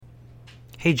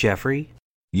Hey, Jeffrey,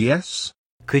 Yes?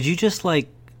 could you just,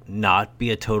 not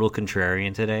be a total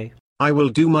contrarian today? I will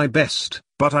do my best,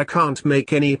 but I can't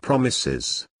make any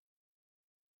promises.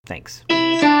 Thanks.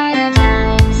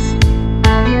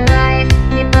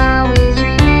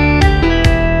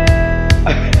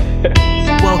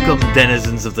 Welcome,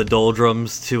 denizens of the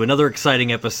doldrums, to another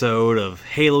exciting episode of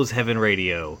Halo's Heaven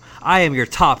Radio. I am your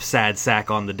top sad sack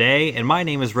on the day, and my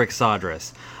name is Rick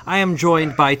Sadras. I am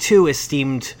joined by two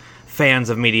esteemed fans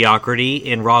of mediocrity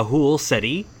in Rahul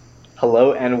Sethi.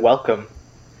 Hello and welcome.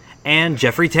 And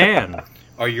Jeffrey Tan.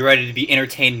 Are you ready to be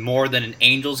entertained more than an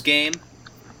Angels game?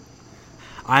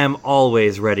 I am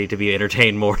always ready to be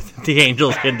entertained more than the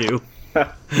Angels can do.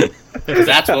 Because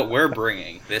that's what we're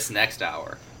bringing this next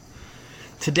hour.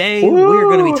 Today, we're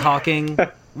going to be talking...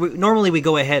 Normally, we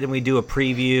go ahead and we do a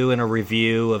preview and a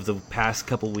review of the past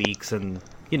couple weeks, and,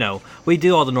 we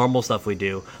do all the normal stuff we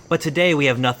do. But today, we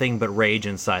have nothing but rage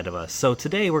inside of us. So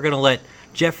today, we're going to let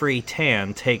Jeffrey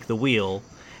Tan take the wheel,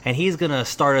 and he's going to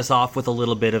start us off with a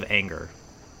little bit of anger.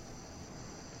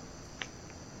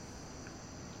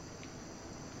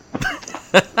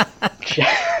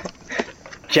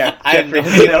 Jeffrey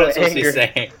has no anger.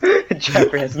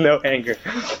 Jeffrey has no anger.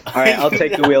 All right, I'll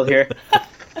take the wheel here.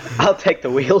 I'll take the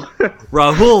wheel.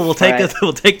 Rahul will take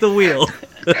will take the wheel.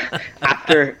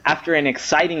 After an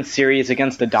exciting series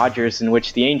against the Dodgers, in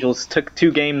which the Angels took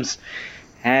 2 games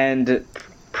and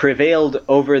prevailed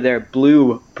over their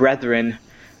blue brethren,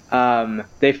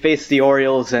 they faced the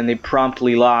Orioles and they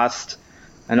promptly lost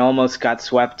and almost got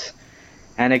swept.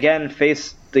 And again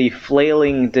faced the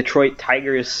flailing Detroit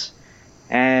Tigers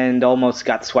and almost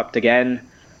got swept again.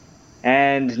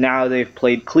 And now they've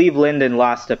played Cleveland and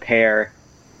lost a pair.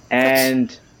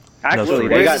 And actually,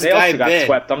 they also got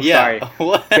swept. I'm sorry.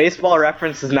 What? Baseball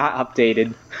Reference is not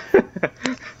updated.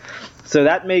 So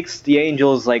that makes the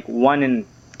Angels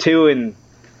 1-2 and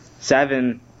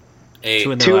 7,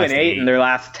 2 and 8 in their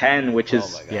last 10, which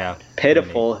is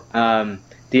pitiful. The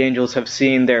Angels have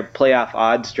seen their playoff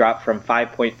odds drop from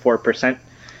 5.4%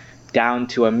 down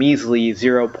to a measly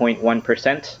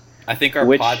 0.1%. I think our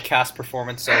podcast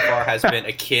performance so far has been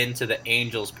akin to the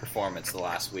Angels' performance the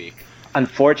last week.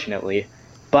 Unfortunately.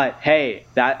 But hey,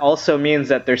 that also means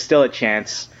that there's still a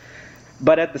chance.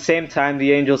 But at the same time,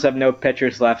 the Angels have no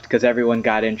pitchers left because everyone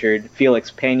got injured.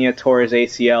 Felix Pena tore his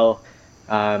ACL,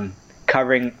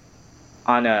 covering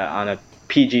on a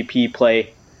PGP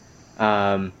play.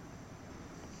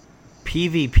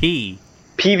 PVP,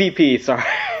 sorry.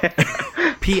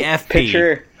 PFP.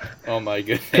 Pitcher. Oh my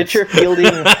goodness. Pitcher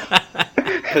fielding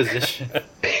position.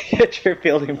 Pitcher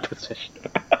fielding position.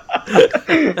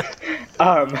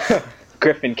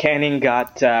 Griffin Canning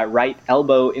got right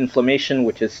elbow inflammation,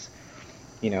 which is,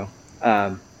 this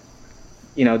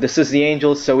is the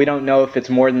Angels, so we don't know if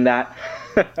it's more than that.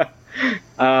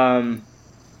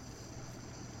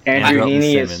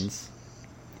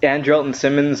 Andrelton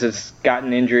Simmons has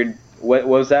gotten injured. What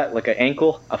was that? Like an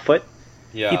ankle? A foot?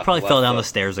 Yeah. He probably fell down the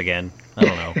stairs again. I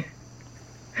don't know.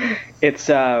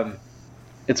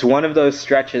 It's one of those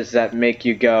stretches that make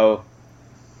you go,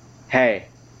 hey,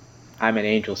 I'm an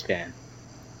Angels fan.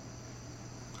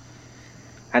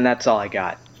 And that's all I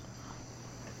got.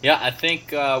 Yeah, I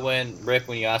think when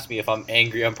you asked me if I'm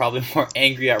angry, I'm probably more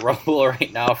angry at Rahul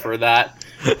right now for that.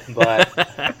 But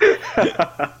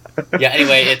yeah,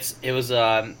 anyway, it was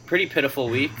a pretty pitiful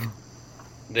week.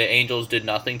 The Angels did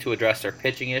nothing to address their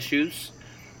pitching issues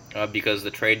because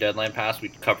the trade deadline passed. We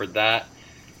covered that.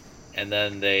 And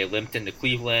then they limped into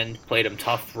Cleveland, played them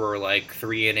tough for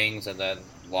 3 innings, and then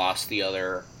lost the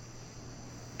other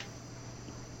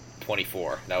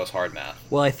 24. That was hard math.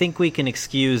 Well, I think we can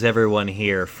excuse everyone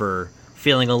here for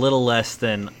feeling a little less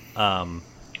than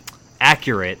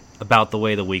accurate about the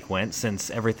way the week went, since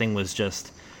everything was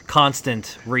just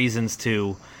constant reasons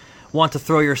to want to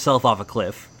throw yourself off a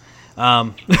cliff.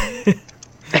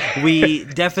 We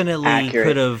definitely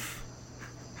could have.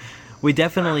 We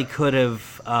definitely could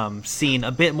have seen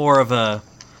a bit more of an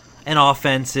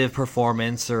offensive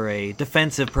performance or a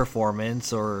defensive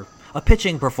performance or a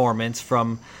pitching performance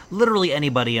from literally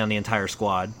anybody on the entire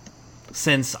squad,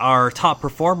 since our top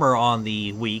performer on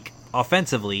the week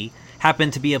offensively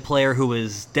happened to be a player who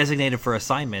was designated for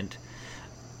assignment.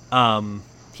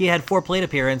 He had 4 plate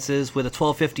appearances with a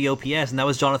 1250 OPS, and that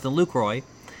was Jonathan Lucroy.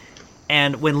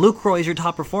 And when Lucroy is your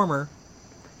top performer,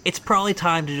 it's probably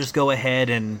time to just go ahead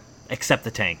and accept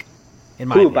the tank.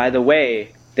 Who, by the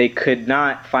way, they could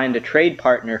not find a trade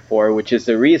partner for, which is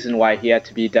the reason why he had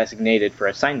to be designated for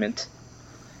assignment,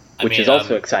 which is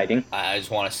also exciting. I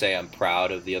just want to say I'm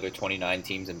proud of the other 29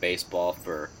 teams in baseball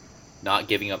for not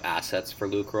giving up assets for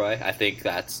Lucroy. I think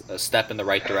that's a step in the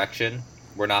right direction.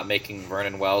 we're not making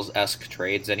Vernon Wells-esque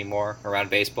trades anymore around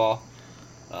baseball.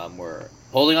 We're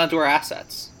holding on to our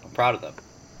assets. I'm proud of them.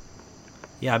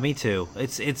 Yeah, me too.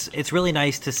 It's really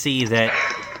nice to see that,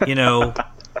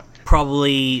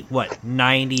 probably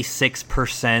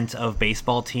 96% of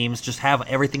baseball teams just have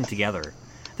everything together.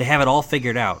 They have it all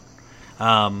figured out.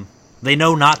 They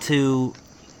know not to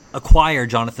acquire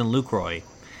Jonathan Lucroy,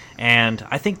 and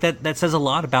I think that says a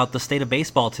lot about the state of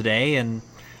baseball today and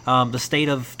the state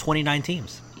of 29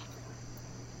 teams.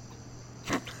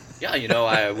 Yeah,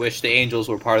 I wish the Angels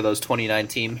were part of those 29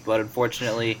 teams, but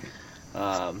unfortunately,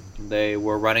 they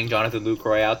were running Jonathan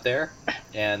Lucroy out there,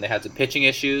 and they had some pitching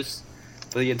issues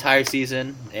for the entire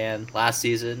season, and last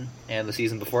season, and the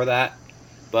season before that.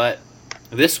 But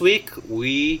this week,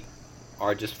 we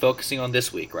are just focusing on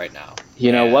this week right now.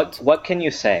 What can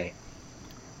you say?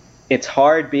 It's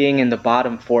hard being in the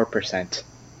bottom 4%.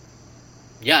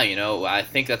 Yeah, I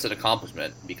think that's an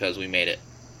accomplishment because we made it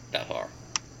that far.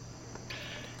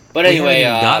 But anyway, we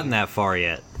haven't gotten that far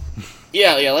yet.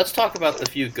 Yeah. Let's talk about the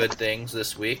few good things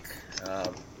this week.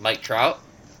 Mike Trout,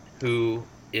 who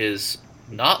is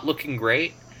not looking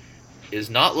great, is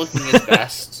not looking his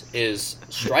best, is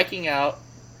striking out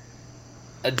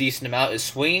a decent amount, is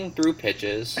swinging through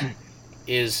pitches,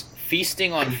 is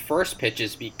feasting on first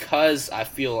pitches because I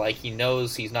feel like he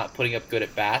knows he's not putting up good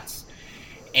at bats.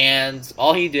 And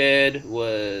all he did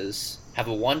was have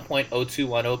a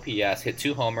 1.021 OPS, hit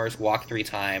 2 homers, walk 3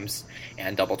 times,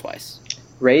 and double twice.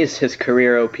 Raised his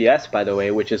career OPS, by the way,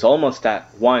 which is almost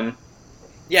at 1.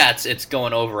 Yeah, it's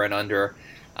going over and under.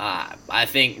 I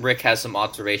think Rick has some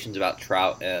observations about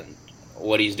Trout and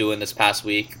what he's doing this past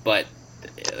week, but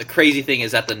the crazy thing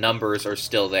is that the numbers are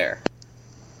still there.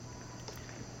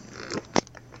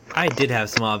 I did have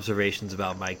some observations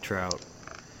about Mike Trout.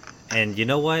 And you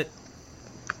know what?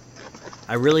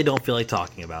 I really don't feel like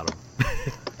talking about him.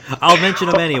 I'll mention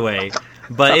him anyway,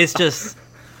 but it's just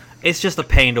a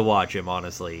pain to watch him,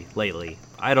 honestly, lately.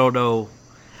 I don't know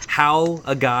how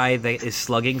a guy that is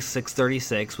slugging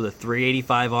 .636 with a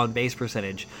 .385 on-base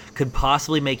percentage could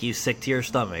possibly make you sick to your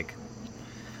stomach.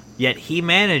 Yet he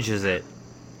manages it.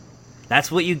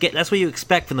 That's what you get. That's what you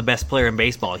expect from the best player in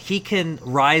baseball. He can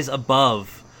rise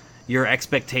above your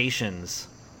expectations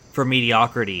for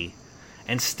mediocrity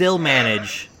and still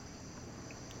manage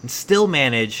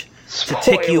to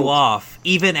tick you off,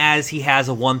 even as he has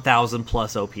a 1,000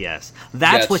 plus OPS.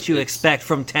 That's what you expect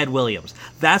from Ted Williams.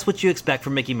 That's what you expect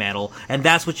from Mickey Mantle, and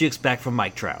that's what you expect from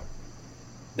Mike Trout.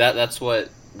 That's what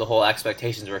the whole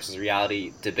expectations versus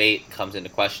reality debate comes into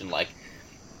question. Like,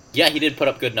 yeah, he did put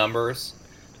up good numbers,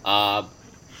 but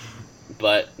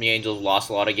the Angels lost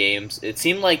a lot of games. It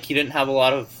seemed like he didn't have a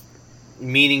lot of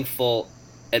meaningful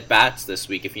at-bats this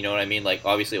week, if you know what I mean. Like,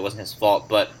 obviously it wasn't his fault,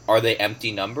 but are they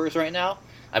empty numbers right now?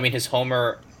 I mean, his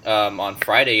homer on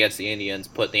Friday against the Indians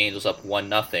put the Angels up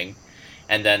 1-0,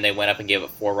 and then they went up and gave up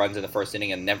 4 runs in the first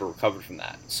inning and never recovered from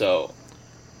that. So,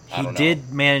 he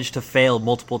did manage to fail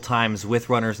multiple times with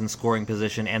runners in scoring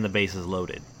position and the bases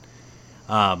loaded.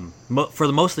 For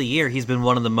the most of the year, he's been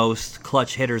one of the most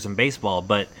clutch hitters in baseball,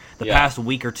 but the past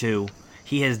week or two,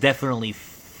 he has definitely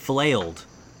flailed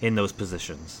in those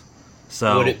positions.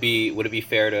 So would it be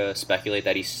fair to speculate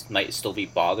that he might still be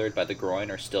bothered by the groin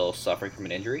or still suffering from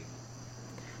an injury?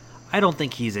 I don't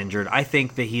think he's injured. I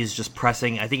think that he's just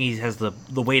pressing. I think he has the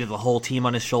weight of the whole team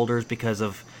on his shoulders because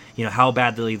of how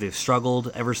badly they've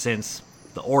struggled ever since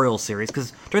the Orioles series.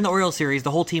 Because during the Orioles series,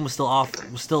 the whole team was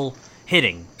still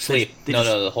hitting. Sleep.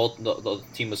 The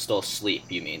team was still asleep.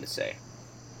 You mean to say?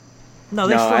 No,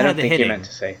 they still I had don't the think hitting. he meant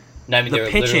to say. No, I mean, the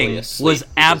pitching was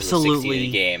absolutely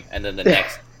the game, and then the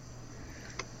next.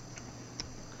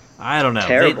 I don't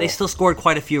know. They still scored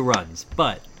quite a few runs,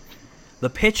 but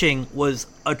the pitching was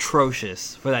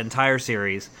atrocious for that entire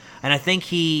series, and I think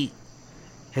he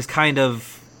has kind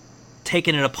of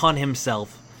taken it upon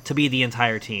himself to be the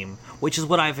entire team, which is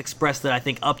what I've expressed that I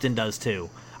think Upton does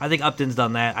too. I think Upton's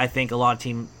done that. I think a lot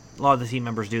of the team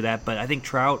members do that, but I think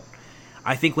Trout,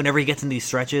 whenever he gets in these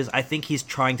stretches, I think he's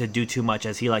trying to do too much,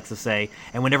 as he likes to say,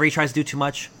 and whenever he tries to do too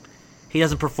much, he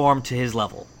doesn't perform to his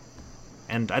level,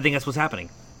 and I think that's what's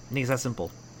happening. I think it's that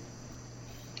simple.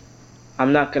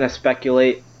 I'm not going to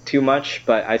speculate too much,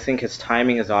 but I think his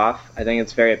timing is off. I think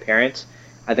it's very apparent.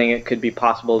 I think it could be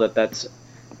possible that that's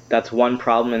one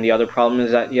problem, and the other problem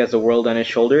is that he has the world on his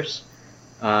shoulders.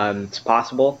 It's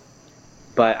possible,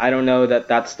 but I don't know that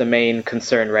that's the main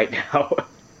concern right now.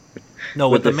 No,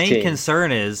 what the main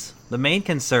concern is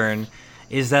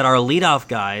that our leadoff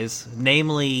guys,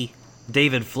 namely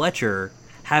David Fletcher,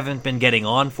 haven't been getting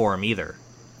on for him either.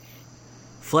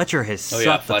 Fletcher has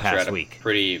sucked the past week.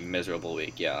 Pretty miserable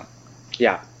week, yeah.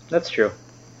 Yeah, that's true.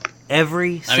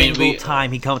 Every single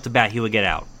time he come up to bat, he would get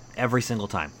out. Every single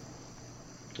time.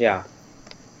 Yeah.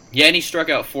 Yeah, and he struck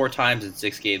out 4 times in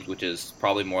 6 games, which is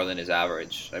probably more than his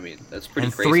average. I mean, that's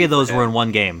pretty crazy. And 3 of those were in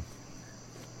one game.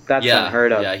 That's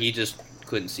unheard of. Yeah, he just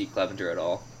couldn't see Clevenger at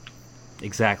all.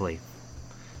 Exactly.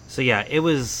 So yeah, it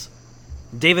was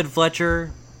David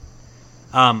Fletcher.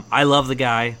 I love the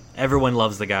guy. Everyone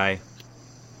loves the guy.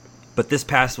 But this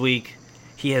past week,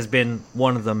 he has been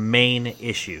one of the main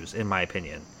issues, in my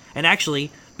opinion. And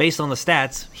actually, based on the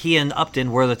stats, he and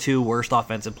Upton were the 2 worst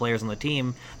offensive players on the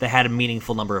team that had a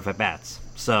meaningful number of at-bats.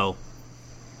 So...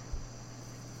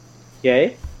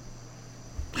 Yay?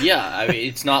 Yeah, I mean,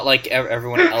 it's not like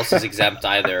everyone else is exempt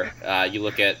either. You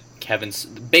look at Kevin's...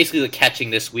 Basically, the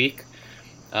catching this week,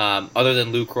 other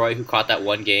than Lucroy, who caught that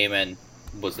 1 game and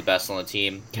was the best on the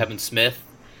team, Kevin Smith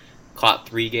caught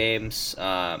 3 games,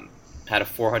 had a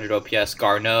 400 OPS.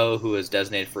 Garneau, who was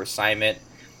designated for assignment,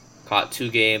 caught 2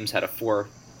 games, had a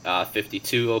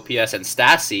 452 OPS, and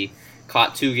Stassi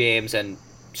caught 2 games and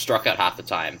struck out half the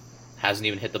time. Hasn't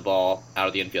even hit the ball out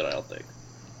of the infield, I don't think.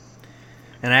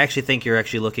 And I actually think you're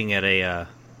actually looking at a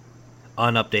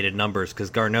unupdated numbers, because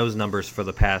Garneau's numbers for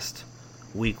the past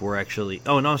week were actually...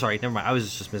 Oh, no, I'm sorry. Never mind. I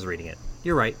was just misreading it.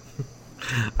 You're right.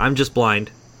 I'm just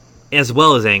blind. As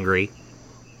well as angry.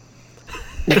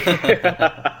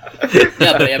 Yeah,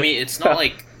 but I mean, it's not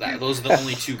like those are the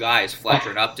only 2 guys, Fletcher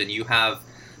and Upton. You have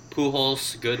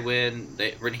Pujols, Goodwin,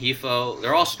 Rengifo.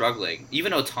 They're all struggling.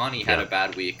 Even Ohtani had a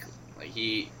bad week. Like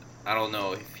I don't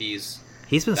know if he's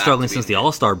been struggling since the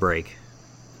All-Star break.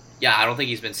 Yeah, I don't think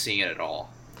he's been seeing it at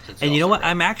all. And you know what?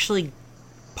 I'm actually...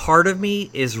 Part of me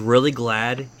is really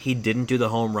glad he didn't do the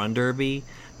home run derby,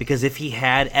 because if he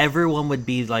had, everyone would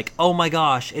be like, oh my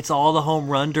gosh, it's all the home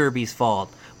run derby's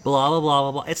fault. Blah, blah, blah,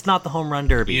 blah, blah. It's not the home run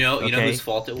derby. You know whose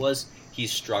fault it was?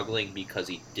 He's struggling because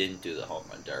he didn't do the home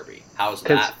run derby. How's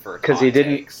that for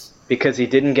takes? Because he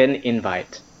didn't get an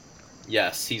invite.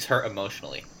 Yes, he's hurt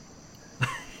emotionally.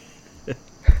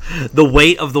 The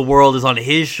weight of the world is on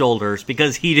his shoulders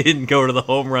because he didn't go to the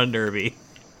home run derby.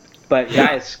 But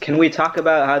guys, can we talk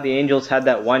about how the Angels had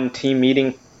that one team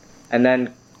meeting and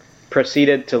then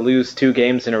proceeded to lose 2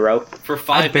 games in a row? For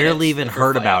 5 minutes. I barely even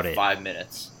heard about it. 5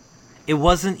 minutes. It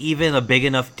wasn't even a big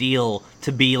enough deal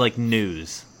to be like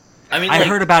news. I mean, I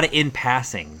heard about it in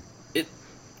passing.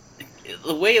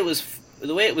 The way it was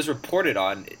reported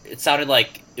on, it sounded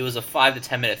like it was a 5 to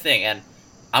 10 minute thing, and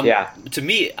to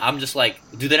me, I'm just like,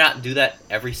 do they not do that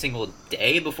every single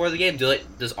day before the game?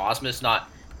 Does Ausmus not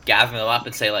gather them up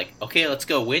and say like, okay, let's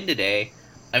go win today?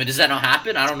 I mean, does that not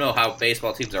happen? I don't know how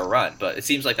baseball teams are run, but it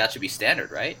seems like that should be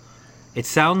standard, right? It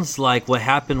sounds like what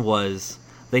happened was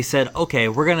they said, okay,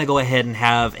 we're going to go ahead and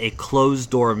have a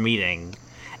closed-door meeting.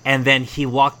 And then he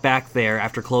walked back there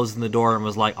after closing the door and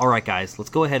was like, all right, guys, let's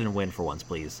go ahead and win for once,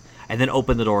 please. And then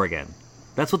open the door again.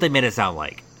 That's what they made it sound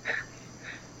like.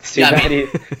 He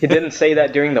didn't say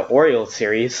that during the Orioles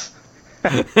series.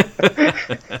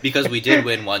 Because we did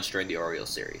win once during the Orioles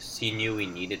series. He knew we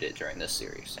needed it during this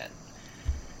series, and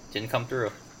didn't come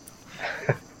through.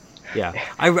 Yeah,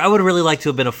 I would really like to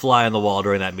have been a fly on the wall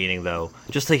during that meeting, though,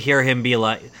 just to hear him be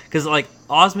like, because like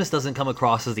Ausmus doesn't come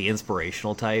across as the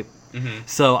inspirational type,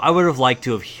 so I would have liked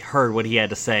to have heard what he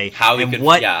had to say,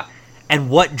 and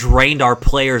what drained our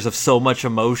players of so much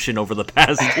emotion over the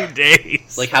past 2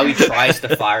 days, like how he tries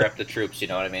to fire up the troops. You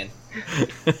know what I mean?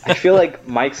 I feel like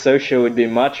Mike Scioscia would be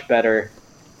much better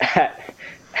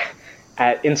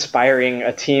at inspiring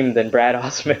a team than Brad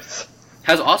Ausmus.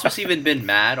 Has Ausmus even been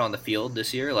mad on the field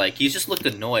this year? Like, he's just looked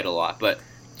annoyed a lot, but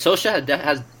Scioscia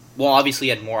has obviously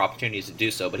had more opportunities to do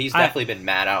so, but he's definitely been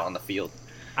mad out on the field.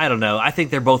 I don't know. I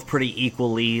think they're both pretty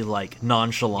equally, like,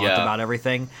 nonchalant about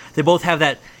everything. They both have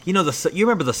that, you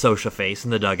remember the Scioscia face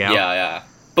in the dugout? Yeah.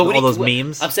 But all those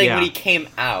memes? I'm saying when he came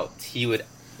out, he would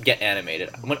get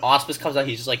animated. When Ausmus comes out,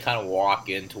 he's just, like, kind of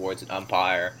walking towards an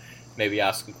umpire, maybe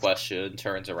ask a question,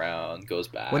 turns around, goes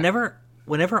back.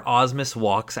 Whenever Ausmus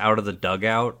walks out of the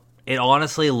dugout, it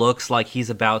honestly looks like he's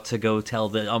about to go tell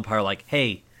the umpire, like,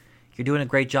 hey, you're doing a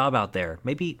great job out there.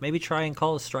 Maybe try and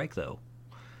call a strike, though.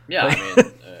 Yeah, I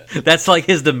mean... that's like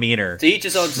his demeanor. To each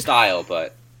his own style,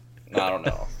 but I don't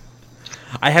know.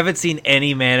 I haven't seen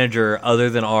any manager other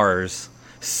than ours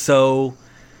so...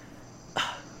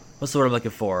 What's the word I'm looking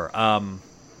for?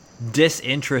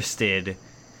 Disinterested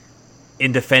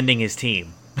in defending his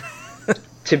team.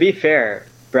 To be fair,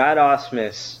 Brad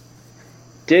Ausmus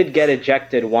did get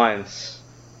ejected once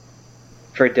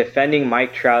for defending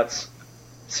Mike Trout's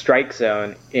strike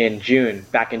zone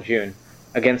back in June,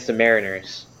 against the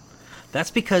Mariners.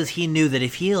 That's because he knew that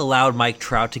if he allowed Mike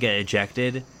Trout to get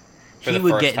ejected, he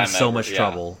would get in so much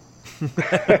trouble.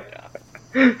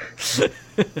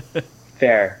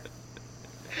 Fair.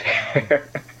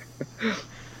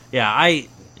 Yeah,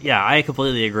 I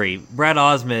completely agree. Brad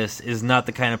Ausmus is not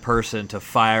the kind of person to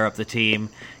fire up the team.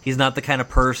 He's not the kind of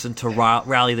person to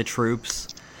rally the troops.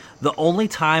 The only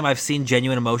time I've seen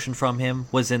genuine emotion from him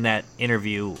was in that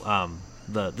interview,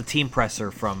 the team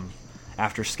presser from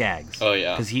after Skaggs. Oh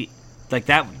yeah, because he like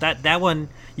that one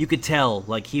you could tell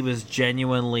like he was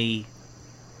genuinely,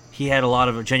 he had a lot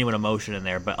of genuine emotion in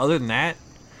there. But other than that,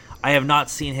 I have not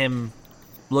seen him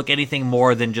look anything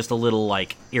more than just a little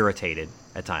like irritated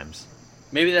at times.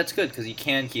 Maybe that's good because he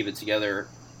can keep it together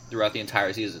throughout the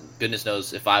entire season. Goodness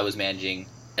knows if I was managing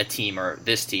a team or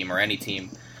this team or any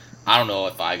team, I don't know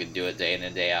if I could do it day in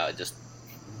and day out. Just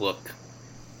look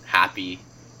happy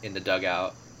in the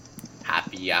dugout,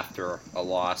 happy after a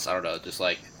loss. I don't know, just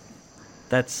like...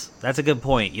 That's a good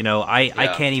point. You know,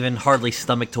 I can't even hardly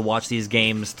stomach to watch these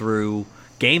games through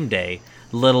game day,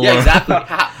 let alone, exactly.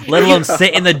 let alone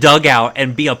sit in the dugout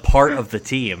and be a part of the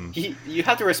team. You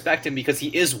have to respect him because he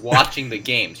is watching the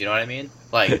games, you know what I mean?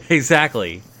 Like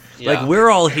exactly. Yeah. Like, we're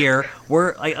all here.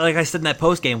 We're like I said in that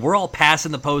post game. We're all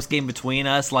passing the post game between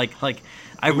us. Like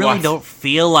I really don't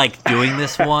feel like doing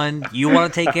this one. You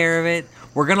want to take care of it?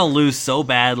 We're gonna lose so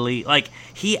badly. Like,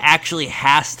 he actually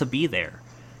has to be there.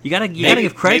 You gotta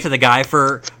give credit to the guy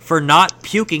for not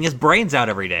puking his brains out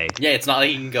every day. Yeah, it's not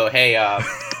like you can go, hey,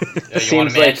 you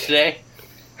want to manage today?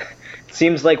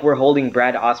 Seems like we're holding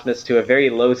Brad Ausmus to a very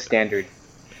low standard.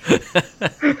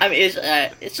 I mean,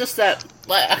 it's just that.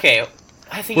 Okay,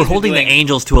 I think we're holding the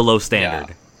Angels to a low standard.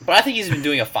 Yeah. But I think he's been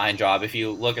doing a fine job. If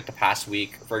you look at the past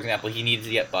week, for example, he needed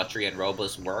to get Buttrey and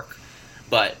Robles work,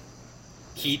 but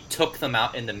he took them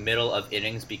out in the middle of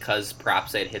innings because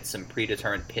perhaps they had hit some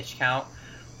predetermined pitch count,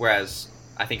 whereas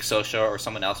I think Scioscia or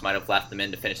someone else might have left them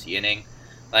in to finish the inning.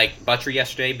 Like Buttrey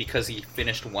yesterday, because he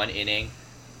finished one inning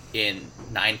in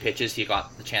 9 pitches, he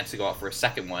got the chance to go out for a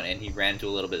second one, and he ran into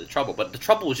a little bit of trouble. But the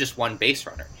trouble was just one base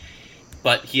runner.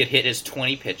 But he had hit his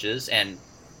 20 pitches, and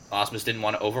Ausmus didn't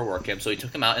want to overwork him, so he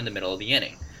took him out in the middle of the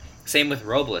inning. Same with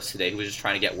Robles today, who was just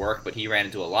trying to get work, but he ran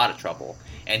into a lot of trouble.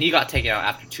 And he got taken out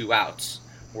after 2 outs,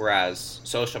 whereas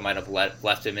Scioscia might have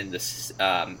left him in this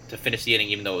to finish the inning,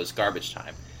 even though it was garbage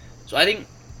time. So I think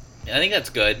that's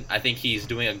good. I think he's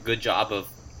doing a good job of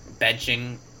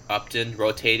benching Upton,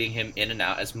 rotating him in and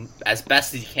out as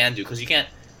best as he can do, because you can't.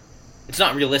 It's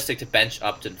not realistic to bench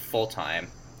Upton full time.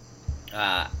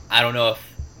 I don't know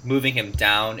if moving him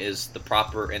down is the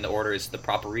proper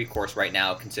recourse right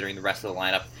now, considering the rest of the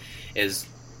lineup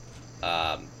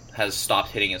has stopped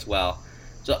hitting as well.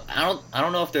 So I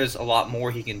don't know if there's a lot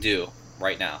more he can do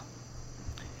right now.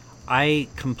 I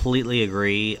completely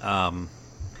agree. And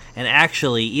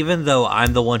actually, even though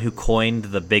I'm the one who coined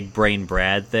the big brain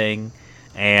Brad thing,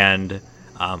 and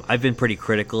I've been pretty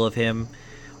critical of him,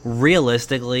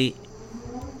 realistically,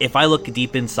 if I look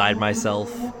deep inside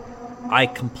myself, I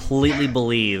completely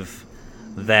believe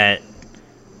that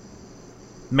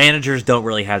managers don't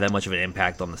really have that much of an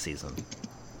impact on the season.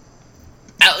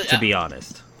 To be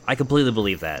honest. I completely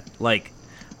believe that. Like,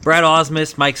 Brad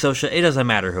Ausmus, Mike Scioscia, it doesn't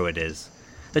matter who it is.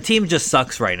 The team just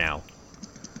sucks right now.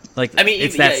 Like, I mean,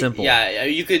 it's that simple. Yeah,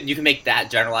 you can make that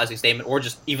generalizing statement, or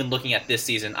just even looking at this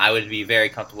season, I would be very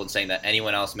comfortable in saying that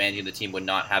anyone else managing the team would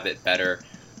not have it better,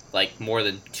 like more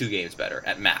than 2 games better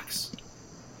at max,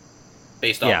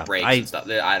 based on breaks and stuff.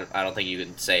 I don't think you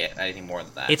can say anything more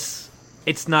than that.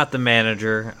 It's not the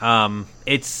manager.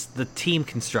 It's the team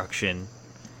construction,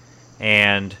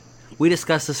 and we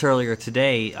discussed this earlier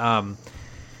today.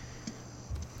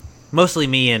 Mostly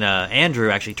me and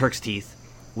Andrew, actually, Turk's Teeth.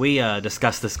 We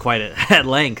discussed this quite at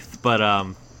length, but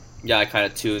yeah, I kind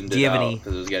of tuned it out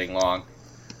because it was getting long.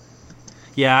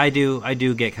 Yeah, I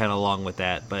do get kind of long with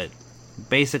that, but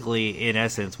basically, in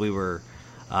essence, we were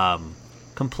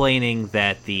complaining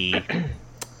that the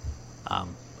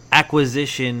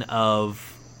acquisition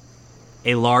of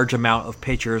a large amount of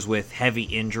pitchers with heavy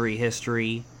injury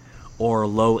history or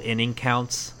low inning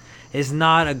counts is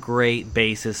not a great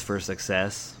basis for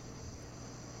success.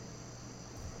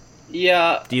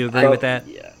 Yeah. Do you agree with that?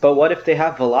 Yeah. But what if they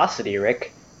have velocity,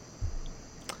 Rick?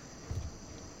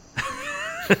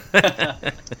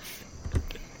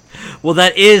 Well,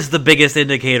 that is the biggest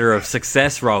indicator of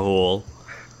success, Rahul.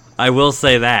 I will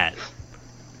say that.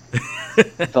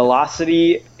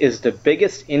 Velocity is the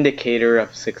biggest indicator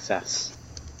of success.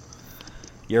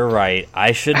 You're right.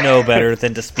 I should know better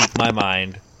than to speak my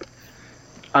mind.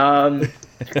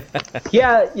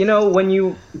 Yeah, when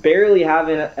you barely have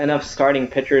enough starting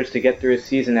pitchers to get through a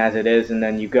season as it is, and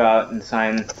then you go out and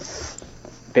sign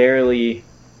barely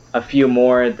a few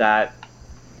more that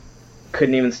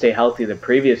couldn't even stay healthy the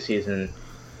previous season,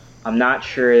 I'm not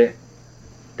sure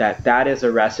that is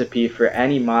a recipe for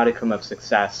any modicum of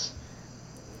success,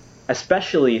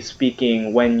 especially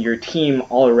speaking when your team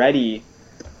already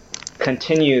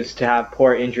continues to have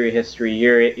poor injury history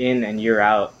year in and year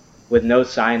out with no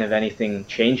sign of anything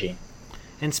changing.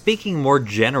 And speaking more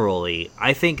generally,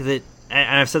 I think that,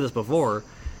 and I've said this before,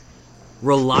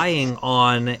 relying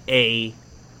on a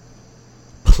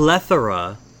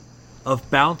plethora of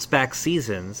bounce-back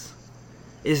seasons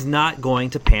is not going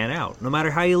to pan out, no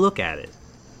matter how you look at it.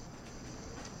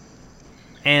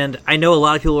 And I know a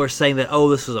lot of people are saying that, oh,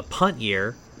 this was a punt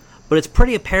year, but it's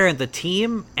pretty apparent the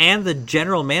team and the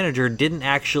general manager didn't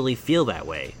actually feel that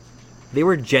way. They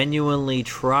were genuinely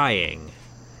trying.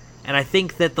 And I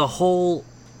think that the whole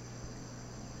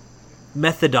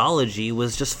methodology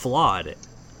was just flawed.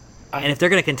 And if they're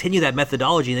going to continue that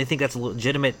methodology and they think that's a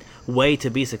legitimate way to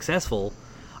be successful,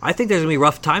 I think there's going to be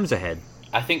rough times ahead.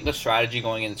 I think the strategy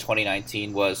going into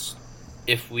 2019 was,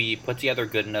 if we put together a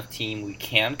good enough team, we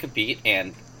can compete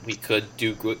and we could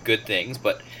do good things.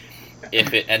 But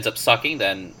if it ends up sucking,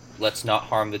 then let's not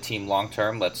harm the team long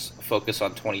term. Let's focus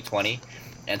on 2020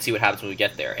 and see what happens when we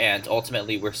get there. And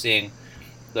ultimately, we're seeing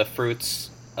the fruits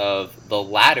of the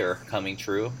latter coming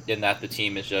true, in that the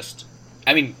team is just,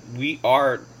 I mean, we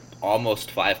are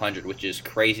almost 500, which is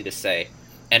crazy to say.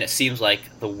 And it seems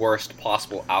like the worst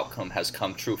possible outcome has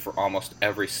come true for almost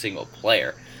every single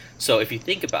player. So if you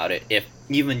think about it, if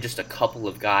even just a couple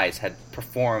of guys had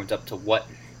performed up to what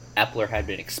Epler had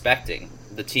been expecting,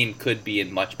 the team could be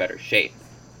in much better shape.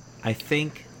 I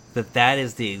think that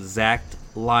is the exact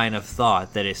line of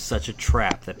thought that is such a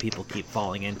trap that people keep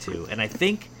falling into. And I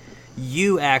think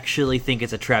you actually think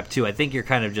it's a trap too. I think you're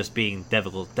kind of just being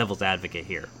devil's advocate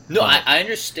here. No, I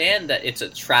understand that it's a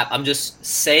trap. I'm just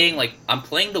saying, like, I'm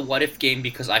playing the what if game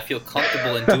because I feel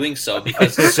comfortable in doing so,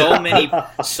 because so many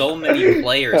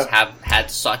players have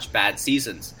had such bad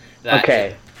seasons. That,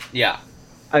 okay. Yeah.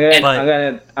 I'm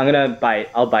gonna bite.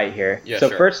 I'll bite here. Yeah, so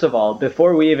sure. First of all,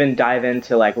 before we even dive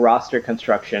into like roster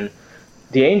construction,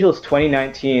 the Angels'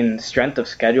 2019 strength of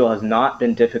schedule has not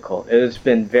been difficult. It has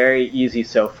been very easy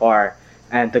so far,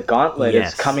 and the gauntlet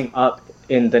is coming up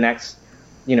in the next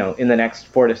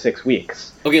 4 to 6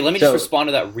 weeks. Okay, let me just respond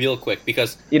to that real quick,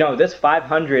 because this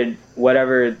 500,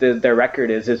 whatever their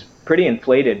record is pretty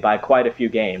inflated by quite a few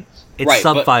games. It's right,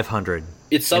 sub 500.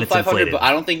 It's sub 500, but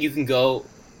I don't think you can go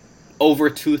over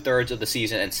 2/3 of the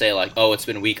season and say, like, oh, it's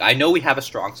been weak. I know we have a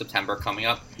strong September coming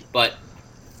up, but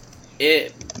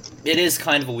it is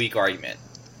kind of a weak argument.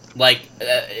 Like,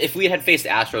 if we had faced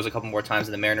Astros a couple more times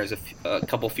and the Mariners a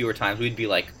couple fewer times, we'd be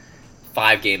like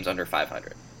 5 games under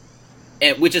 500.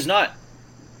 And which is not,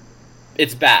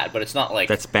 it's bad, but it's not like,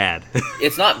 that's bad.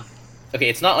 It's not, okay,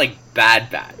 it's not like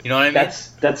bad. You know what I mean?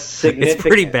 That's significant. It's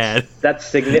pretty bad. That's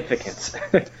significance.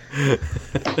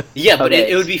 Yeah, but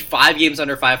it would be 5 games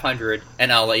under 500,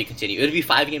 and I'll let you continue. It would be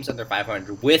 5 games under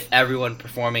 500 with everyone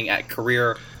performing at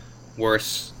career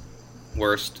worst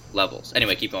levels.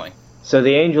 Anyway, keep going. So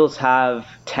the Angels have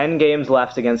 10 games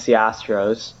left against the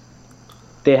Astros.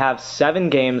 They have 7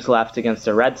 games left against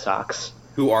the Red Sox,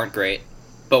 who aren't great,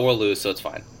 but we'll lose, so it's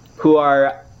fine. Who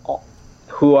are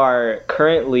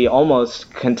currently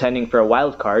almost contending for a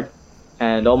wild card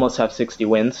and almost have 60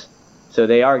 wins. So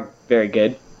they are very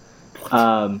good.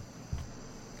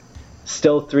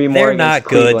 Still 3 more They're against not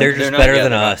Cleveland. good. They're just better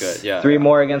than us. Good, yeah. 3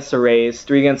 more against the Rays,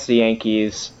 3 against the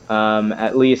Yankees.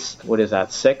 At least, what is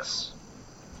that, 6?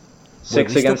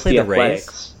 6 against the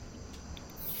Athletics.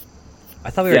 I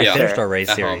thought we already finished our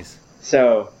Rays series.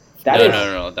 So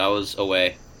No, that was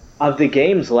away. Of the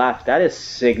games left, that is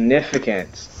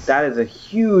significant. That is a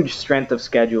huge strength of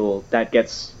schedule that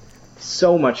gets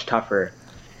so much tougher.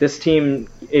 This team,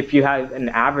 if you had an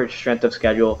average strength of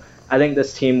schedule, I think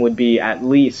this team would be at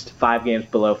least 5 games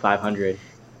below 500.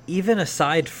 Even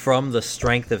aside from the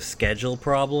strength of schedule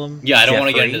problem, yeah, I don't want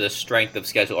to get into the strength of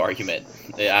schedule argument.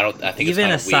 I think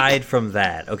even it's aside from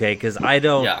that, okay, because I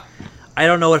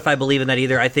don't know if I believe in that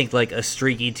either. I think like a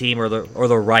streaky team or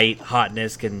the right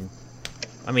hotness can.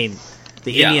 I mean,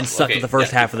 the Indians sucked at the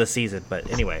first half of the season,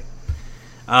 but anyway.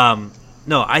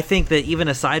 No, I think that even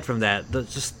aside from that,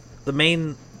 the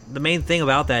main thing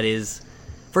about that is,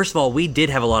 first of all, we did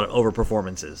have a lot of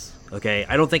overperformances. Okay,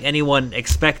 I don't think anyone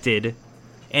expected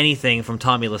anything from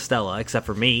Tommy La Stella except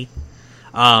for me.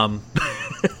 I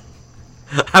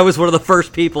was one of the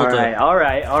first people all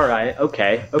right,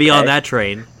 okay. Be on that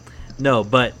train. No,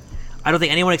 but I don't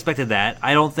think anyone expected that.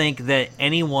 I don't think that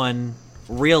anyone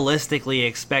realistically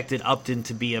expected Upton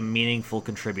to be a meaningful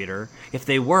contributor. If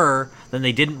they were, then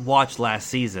they didn't watch last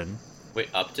season. Wait,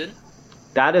 Upton?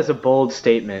 That is a bold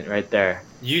statement right there.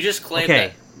 You just claimed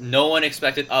that no one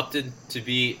expected Upton to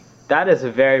be That is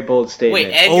a very bold statement.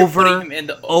 Wait, and you're putting him in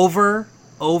the over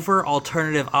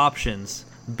alternative options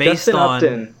based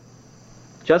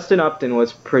Justin Upton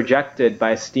was projected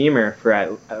by Steamer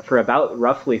for about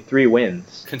roughly 3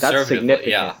 wins. That's significant.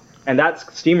 Yeah. And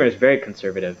Steamer is very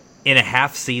conservative. In a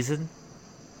half season?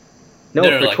 No, for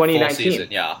like 2019. Full season,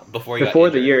 yeah, before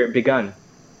the year begun.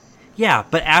 Yeah,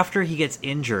 but after he gets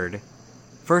injured,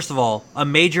 first of all, a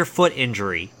major foot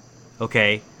injury,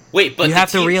 okay? Wait, but you have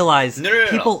to realize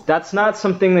people. That's not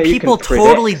something that you can predict. People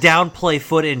totally downplay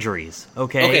foot injuries.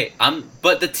 Okay. Okay.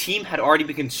 But the team had already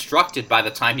been constructed by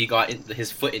the time he got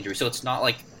his foot injury, so it's not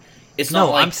like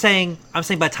I'm saying by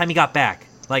the time he got back.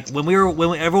 Like when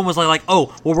everyone was like,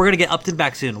 oh, well, we're gonna get Upton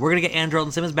back soon. We're gonna get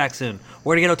Andrelton Simmons back soon.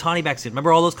 We're gonna get Ohtani back soon.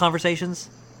 Remember all those conversations?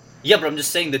 Yeah, but I'm just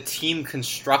saying the team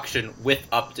construction with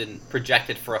Upton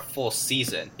projected for a full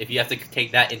season, if you have to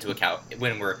take that into account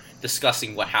when we're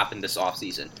discussing what happened this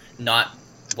offseason, not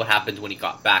what happened when he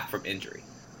got back from injury.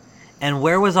 And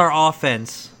where was our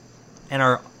offense and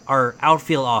our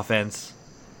outfield offense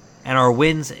and our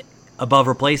wins above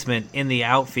replacement in the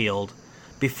outfield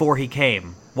before he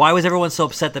came? Why was everyone so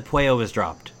upset that Puello was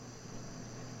dropped?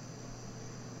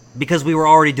 Because we were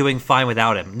already doing fine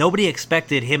without him. Nobody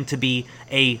expected him to be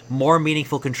a more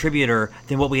meaningful contributor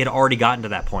than what we had already gotten to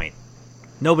that point.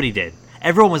 Nobody did.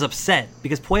 Everyone was upset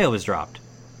because Puello was dropped.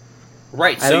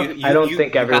 Right. So I don't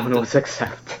think everyone was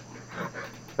upset.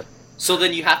 So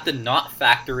then you have to not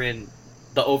factor in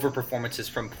the overperformances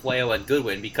from Puello and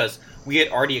Goodwin because we had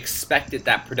already expected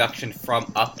that production from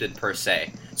Upton per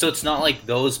se. So it's not like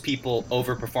those people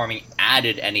overperforming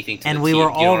added anything to the team. And we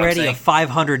were already a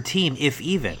 500 team, if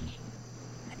even.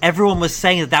 Everyone was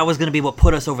saying that was going to be what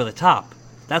put us over the top.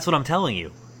 That's what I'm telling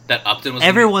you. That Upton was.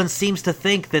 Everyone seems to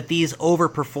think that these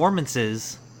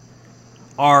overperformances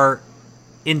are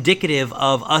indicative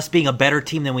of us being a better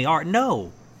team than we are.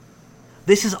 No.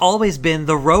 This has always been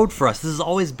the road for us. This has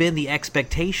always been the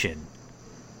expectation.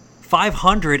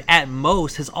 500 at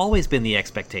most has always been the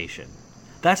expectation.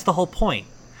 That's the whole point.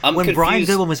 When confused. Brian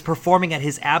Goodwin was performing at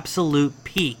his absolute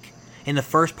peak in the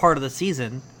first part of the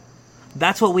season,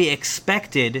 that's what we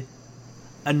expected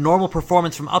a normal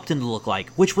performance from Upton to look like,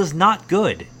 which was not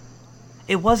good.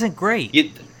 It wasn't great.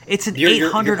 It's an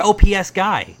 800 OPS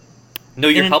guy. No,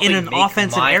 you're helping in an make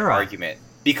offensive my era. Argument.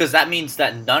 Because that means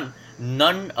that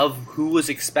none of who was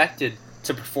expected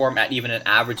to perform at even an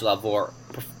average level or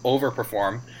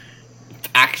overperform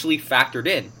actually factored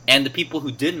in. And the people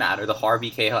who did matter, the Harvey,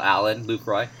 Cahill, Allen,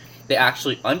 Lucroy, they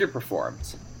actually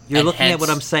underperformed. You're looking at what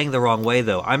I'm saying the wrong way,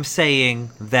 though. I'm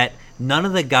saying that none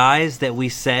of the guys that we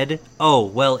said, oh,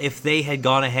 well, if they had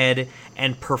gone ahead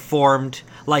and performed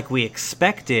like we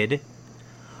expected,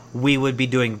 we would be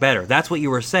doing better. That's what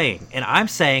you were saying. And I'm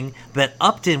saying that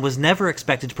Upton was never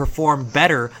expected to perform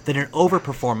better than an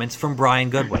overperformance from Brian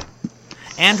Goodwin.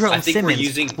 Andrelton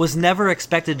Simmons was never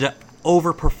expected to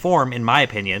overperform, in my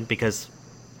opinion, because,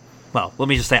 well, let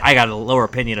me just say I got a lower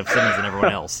opinion of Simmons than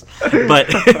everyone else.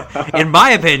 But in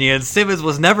my opinion, Simmons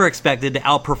was never expected to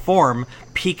outperform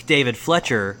peak David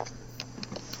Fletcher.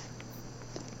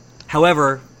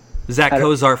 However, Zach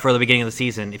Cozart for the beginning of the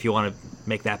season, if you want to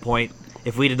make that point,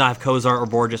 if we did not have Cozart or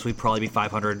Borges, we'd probably be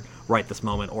 500 right this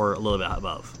moment or a little bit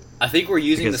above. I think we're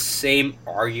using the same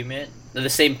argument, the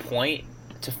same point,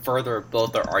 to further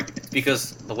both our arguments.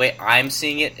 Because the way I'm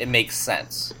seeing it, it makes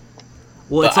sense.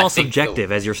 Well, it's all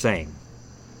subjective, as you're saying.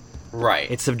 Right.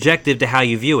 It's subjective to how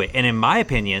you view it. And in my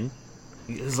opinion,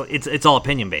 it's all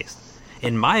opinion-based.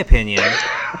 In my opinion...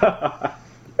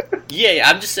 yeah,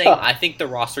 I'm just saying, I think the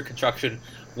roster construction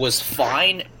was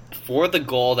fine for the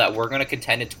goal that we're going to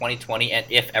contend in 2020, and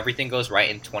if everything goes right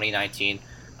in 2019,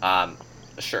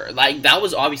 sure. Like, that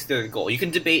was obviously the goal. You can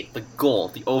debate the goal,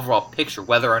 the overall picture,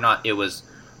 whether or not it was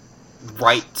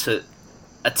right to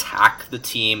attack the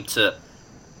team, to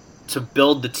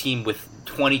build the team with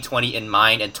 2020 in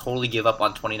mind and totally give up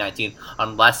on 2019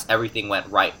 unless everything went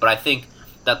right. But I think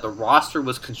that the roster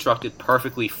was constructed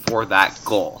perfectly for that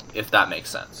goal, if that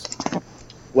makes sense.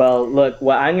 Well, look,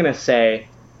 what I'm going to say,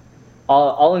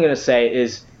 all I'm going to say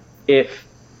is if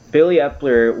Billy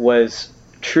Epler was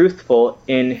truthful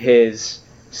in his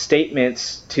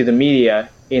statements to the media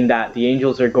in that the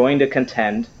Angels are going to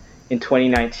contend in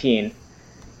 2019,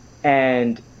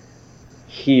 and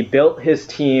he built his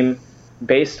team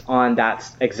based on that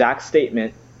exact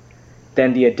statement,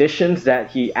 then the additions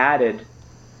that he added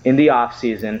in the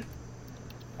offseason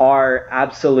are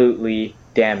absolutely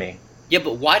damning. Yeah,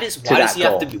 but why does he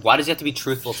have to be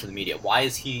truthful to the media? Why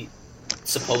is he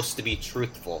supposed to be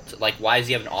truthful? Why does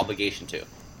he have an obligation to?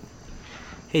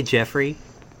 Hey, Jeffrey.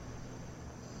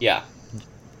 Yeah.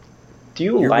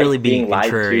 You're really being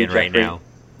contrarian right now.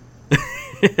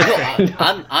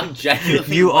 I'm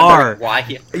genuinely you wondering are.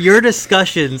 Why your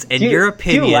discussions and your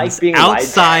opinions like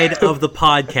outside of the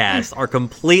podcast are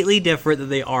completely different than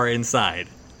they are inside.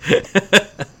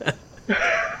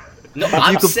 No,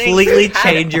 you completely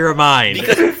change your mind.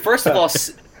 Because first of all,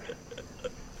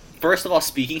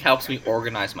 speaking helps me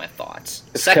organize my thoughts.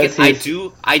 Second, I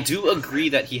do agree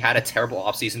that he had a terrible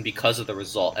offseason because of the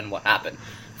result and what happened.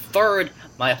 Third,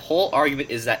 my whole argument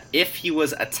is that if he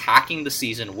was attacking the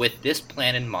season with this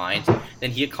plan in mind,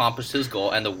 then he accomplished his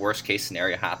goal and the worst case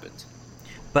scenario happened.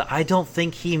 But I don't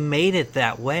think he made it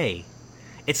that way.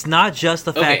 It's not just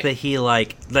the fact that he I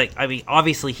mean,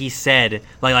 obviously he said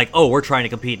oh, we're trying to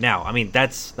compete now. I mean,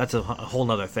 that's a whole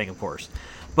nother thing, of course.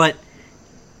 But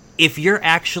if you're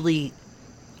actually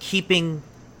keeping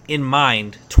in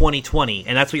mind 2020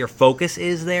 and that's what your focus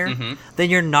is there, then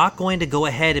you're not going to go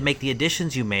ahead and make the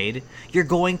additions you made. You're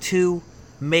going to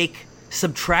make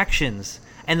subtractions,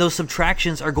 and those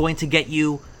subtractions are going to get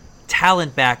you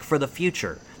talent back for the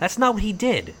future. That's not what he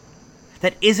did.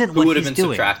 That isn't what he's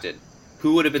doing.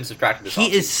 Who would have been subtracted this offseason?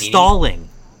 He is stalling.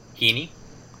 Heaney?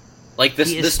 Like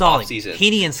this stalling. Offseason.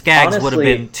 Heaney and Skaggs would have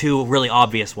been two really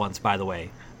obvious ones, by the way.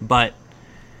 But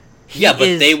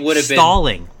they would have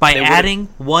stalling by adding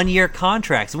 1-year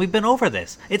contracts, and we've been over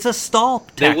this. It's a stall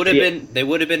tactic. They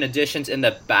would have been additions in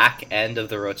the back end of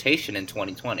the rotation in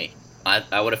 2020.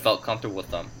 I would have felt comfortable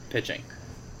with them pitching.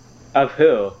 Of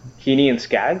who? Heaney and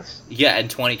Skaggs? Yeah, in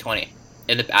 2020,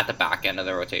 at the back end of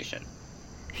the rotation.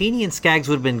 Heaney and Skaggs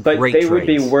would have been great trades. But they would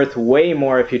be worth way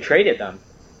more if you traded them.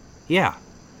 Yeah,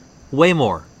 way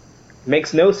more.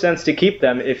 Makes no sense to keep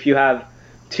them if you have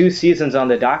 2 seasons on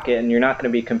the docket and you're not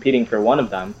going to be competing for one of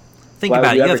them. Think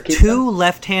about it. You have 2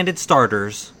 left-handed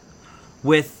starters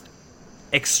with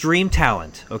extreme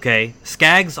talent, okay?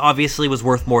 Skaggs obviously was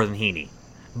worth more than Heaney.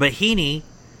 But Heaney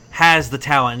has the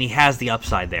talent and he has the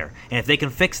upside there. And if they can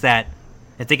fix that,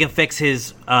 if they can fix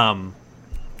his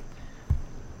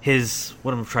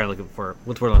what am I trying to look for?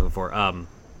 What's the word I'm looking for?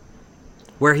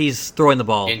 Where he's throwing the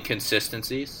ball.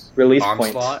 Inconsistencies. Release arm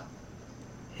points. slot.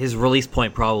 His release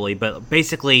point probably, but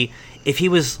basically, if he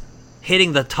was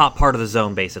hitting the top part of the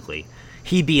zone, basically,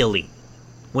 he'd be elite.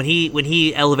 When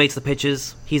he elevates the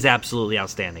pitches, he's absolutely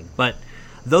outstanding. But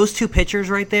those 2 pitchers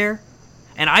right there,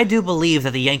 and I do believe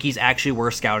that the Yankees actually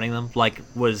were scouting them, like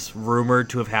was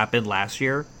rumored to have happened last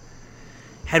year.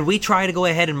 Had we tried to go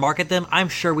ahead and market them, I'm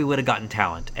sure we would have gotten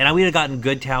talent. And we would have gotten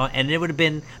good talent, and it would have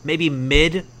been maybe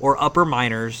mid or upper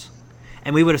minors,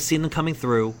 and we would have seen them coming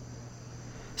through.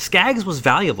 Skaggs was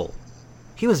valuable.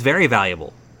 He was very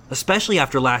valuable, especially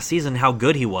after last season, how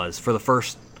good he was for the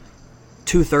first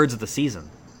 2/3 of the season.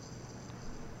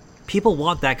 People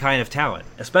want that kind of talent,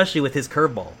 especially with his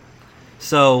curveball.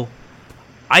 So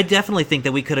I definitely think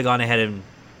that we could have gone ahead and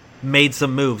made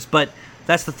some moves, but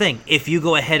that's the thing. If you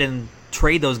go ahead and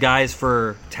trade those guys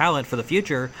for talent for the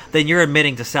future, then you're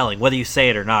admitting to selling, whether you say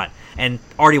it or not. And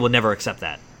Artie will never accept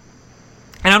that.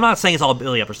 And I'm not saying it's all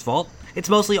Billy Epper's fault. It's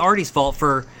mostly Artie's fault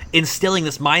for instilling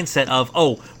this mindset of,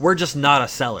 oh, we're just not a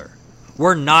seller.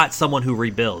 We're not someone who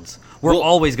rebuilds. We're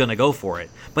always going to go for it.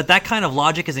 But that kind of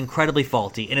logic is incredibly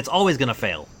faulty, and it's always going to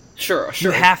fail. Sure.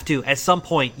 You have to, at some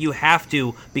point, you have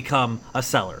to become a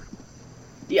seller.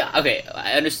 Yeah, okay,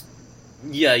 I understand.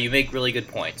 Yeah, you make really good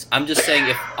points. I'm just saying,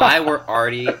 if I were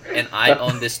Artie and I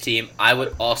owned this team, I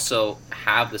would also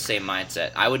have the same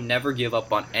mindset. I would never give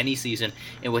up on any season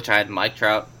in which I had Mike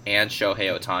Trout and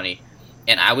Shohei Ohtani,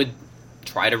 and I would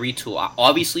try to retool.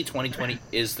 Obviously, 2020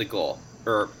 is the goal,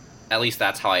 or at least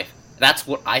that's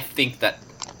what I think that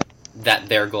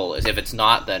their goal is. If it's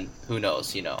not, then who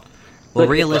knows, you know. Well,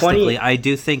 realistically, I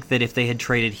do think that if they had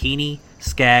traded Heaney,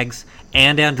 Skaggs,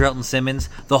 and Andrelton Simmons,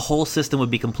 the whole system would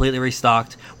be completely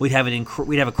restocked. We'd have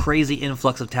a crazy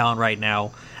influx of talent right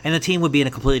now, and the team would be in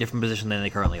a completely different position than they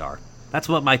currently are. That's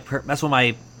what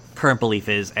my current belief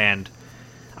is. And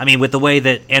I mean, with the way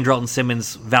that Andrelton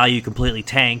Simmons' value completely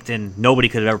tanked, and nobody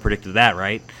could have ever predicted that,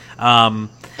 right?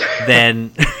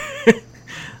 Then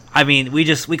I mean, we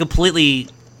just completely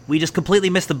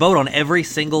missed the boat on every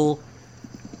single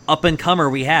up and comer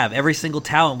we have, every single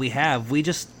talent we have.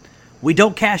 We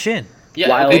don't cash in.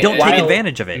 Yeah, we don't take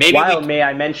advantage of it. May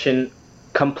I mention,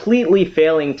 completely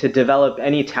failing to develop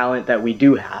any talent that we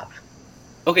do have.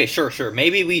 Okay, sure.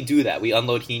 Maybe we do that. We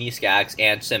unload Heaney, Skaggs,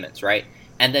 and Simmons, right?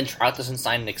 And then Trout doesn't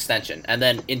sign an extension. And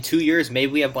then in 2 years,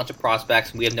 maybe we have a bunch of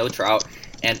prospects and we have no Trout.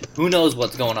 And who knows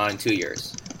what's going on in 2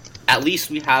 years. At least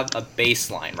we have a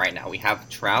baseline right now. We have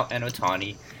Trout and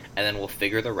Ohtani, and then we'll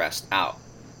figure the rest out.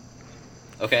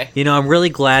 Okay? You know, I'm really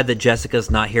glad that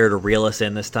Jessica's not here to reel us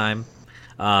in this time.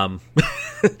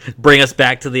 Bring us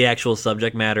back to the actual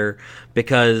subject matter,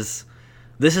 because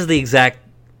this is the exact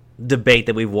debate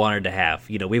that we've wanted to have.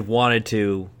 You know, we've wanted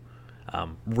to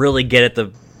really get at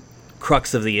the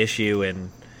crux of the issue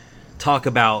and talk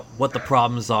about what the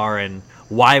problems are and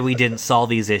why we didn't solve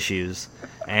these issues.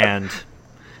 And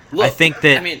look, I think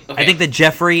that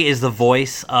Jeffrey is the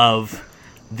voice of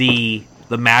the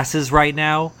masses right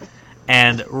now.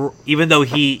 And even though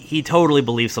he totally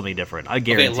believes something different, I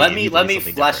guarantee. Okay, let me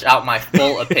flesh out my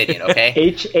full opinion. Okay,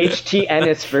 HT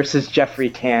Ennis versus Jeffrey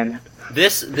Tan.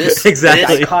 This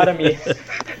exactly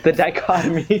the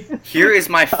dichotomy. Here is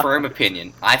my firm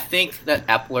opinion. I think that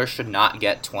Epler should not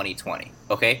get 2020.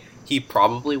 Okay, he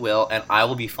probably will, and I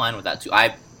will be fine with that too.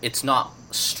 It's not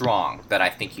strong that I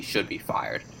think he should be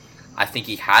fired. I think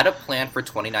he had a plan for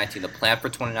 2019. The plan for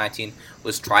 2019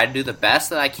 was try to do the best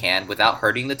that I can without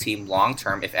hurting the team long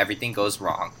term if everything goes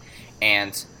wrong.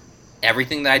 And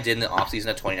everything that I did in the offseason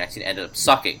of 2019 ended up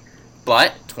sucking.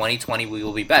 But 2020 we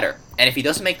will be better. And if he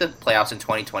doesn't make the playoffs in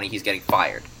 2020, he's getting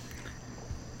fired.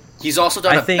 He's also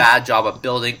done a bad job of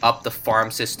building up the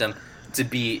farm system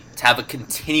to have a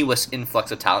continuous influx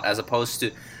of talent as opposed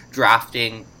to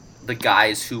drafting the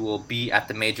guys who will be at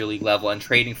the major league level and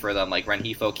trading for them, like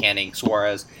Rengifo, Canning,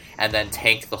 Suarez, and then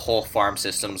tank the whole farm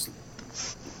system's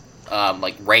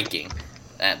ranking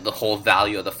and the whole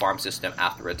value of the farm system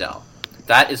after Adele.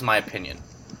 That is my opinion.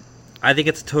 I think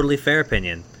it's a totally fair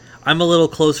opinion. I'm a little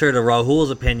closer to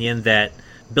Rahul's opinion that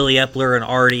Billy Epler and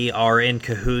Artie are in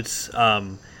cahoots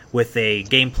with a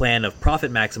game plan of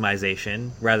profit maximization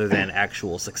rather than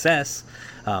actual success.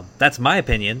 That's my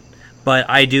opinion. But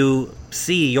I do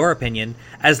see your opinion,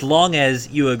 as long as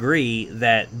you agree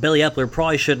that Billy Epler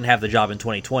probably shouldn't have the job in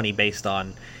 2020 based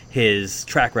on his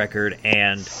track record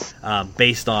and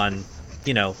based on,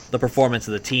 you know, the performance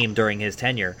of the team during his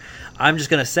tenure. I'm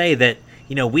just going to say that,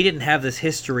 you know, we didn't have this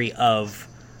history of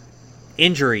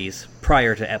injuries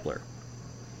prior to Epler.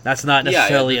 That's not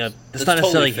necessarily that's not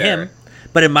necessarily him,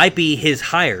 but it might be his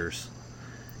hires.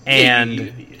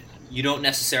 And you don't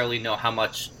necessarily know how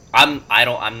much. I'm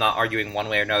not arguing one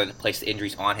way or another to place the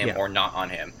injuries on him or not on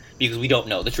him because we don't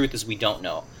know. The truth is we don't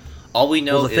know. All we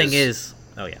know thing is,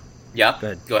 oh yeah.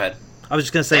 Yeah. Go ahead. I was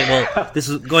just gonna say, this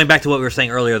is going back to what we were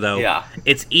saying earlier, though. Yeah.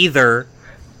 It's either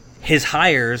his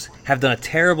hires have done a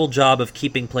terrible job of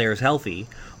keeping players healthy,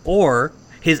 or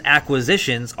his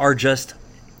acquisitions are just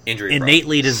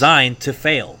innately designed to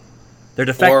fail. They're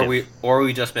defective. Or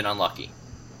we've just been unlucky.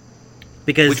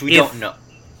 Which we don't know.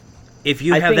 If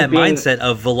you have that mindset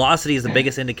of velocity is the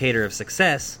biggest indicator of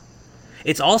success,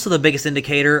 it's also the biggest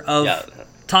indicator of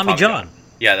Tommy John.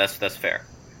 Yeah, that's fair.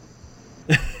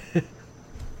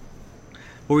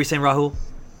 What were you saying, Rahul?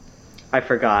 I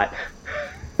forgot.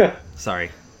 Sorry.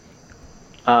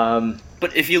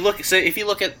 But if you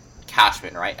look at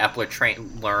Cashman, right?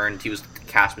 Epler learned he was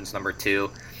Cashman's number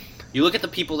 2. You look at the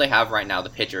people they have right now,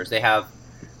 the pitchers. They have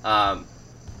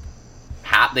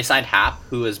Happ. They signed Happ,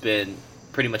 who has been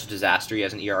pretty much a disaster. He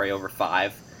has an ERA over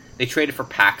 5. They traded for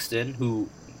Paxton, who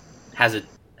has a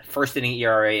first inning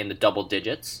ERA in the double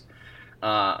digits.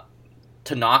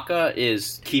 Tanaka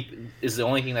is the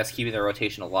only thing that's keeping their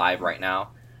rotation alive right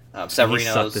now.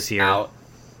 Severino's this year. out.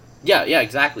 Yeah,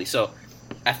 exactly. So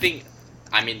I think,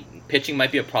 pitching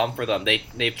might be a problem for them.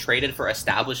 They've traded for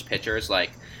established pitchers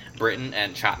like Britton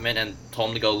and Chapman and told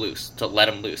them to go loose, to let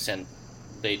them loose, and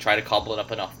they try to cobble it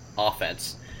up enough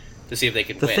offense to see if they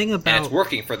can win. And it's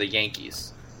working for the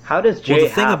Yankees. How does Jay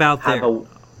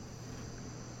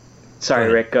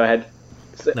Sorry, Rick, go ahead.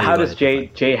 No, how does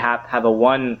Jay Happ have a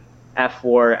 1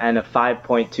 F4 and a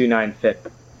 5.29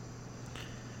 FIP?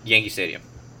 Yankee Stadium.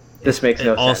 This makes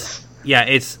no sense. Yeah,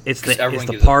 it's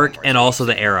the park and also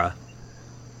the era.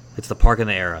 It's the park and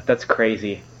the era. That's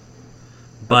crazy.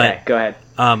 But okay, go ahead.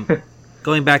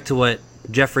 Going back to what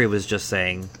Jeffrey was just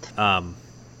saying.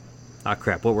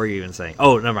 Crap! What were you even saying?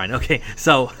 Oh, never mind. Okay,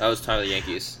 so that was time of the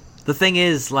Yankees. The thing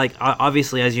is, like,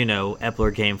 obviously, as you know,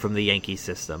 Epler came from the Yankee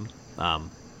system,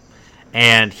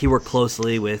 and he worked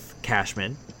closely with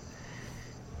Cashman.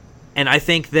 And I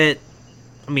think that,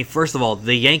 first of all,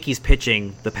 the Yankees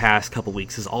pitching the past couple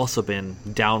weeks has also been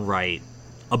downright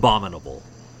abominable.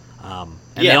 And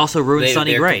they also ruined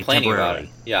Sonny Gray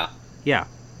temporarily. Yeah.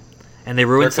 And they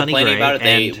ruined Sonny Gray. They're complaining about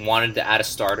it. They wanted to add a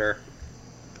starter.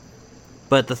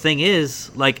 But the thing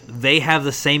is, like, they have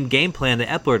the same game plan that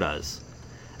Epler does.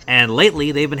 And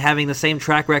lately, they've been having the same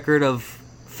track record of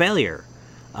failure.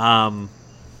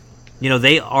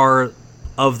 They are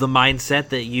of the mindset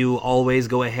that you always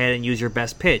go ahead and use your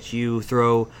best pitch. You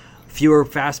throw fewer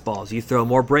fastballs. You throw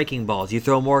more breaking balls. You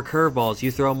throw more curveballs.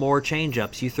 You throw more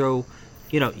changeups. You throw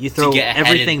to get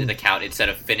everything in the count instead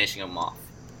of finishing them off.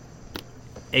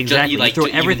 Exactly. You throw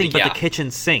everything but the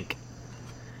kitchen sink.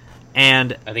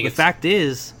 And the fact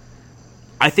is,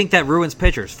 I think that ruins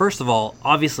pitchers. First of all,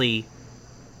 obviously,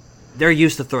 they're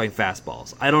used to throwing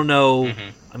fastballs. I don't know. Mm-hmm.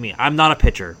 I mean, I'm not a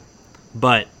pitcher,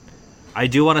 but I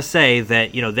do want to say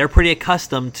that, they're pretty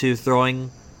accustomed to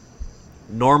throwing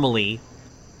normally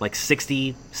like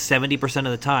 60, 70%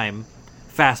 of the time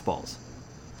fastballs.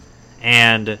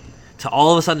 And to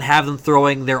all of a sudden have them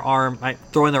throwing their arm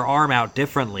out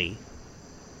differently,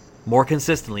 more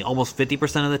consistently, almost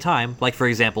 50% of the time, like, for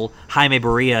example, Jaime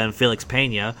Barria and Felix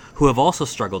Pena, who have also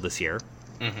struggled this year.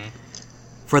 Mm-hmm.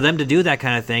 For them to do that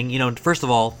kind of thing, first of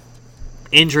all,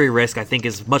 injury risk, I think,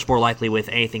 is much more likely with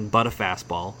anything but a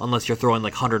fastball, unless you're throwing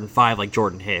like 105 like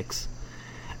Jordan Hicks.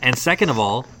 And second of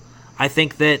all, I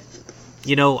think that,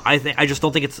 I just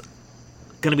don't think it's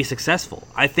going to be successful.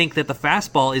 I think that the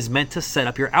fastball is meant to set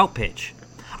up your out pitch.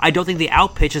 I don't think the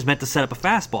out pitch is meant to set up a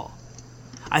fastball.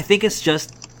 I think it's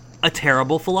just a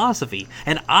terrible philosophy.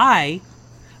 And I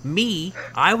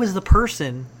was the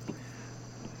person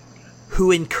who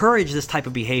encouraged this type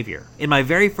of behavior. In my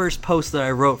very first post that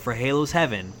I wrote for Halo's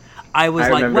Heaven, I was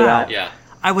like, wow. That. Yeah.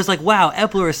 I was like, wow,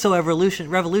 Epler is so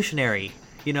revolutionary.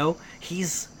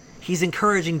 He's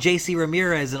encouraging JC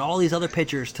Ramirez and all these other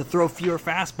pitchers to throw fewer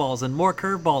fastballs and more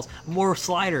curveballs, more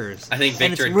sliders. I think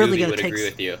Victor and really would agree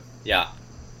with you. Yeah.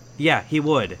 Yeah, he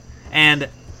would. And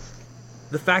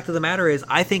the fact of the matter is,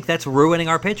 I think that's ruining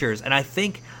our pitchers. And I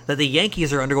think that the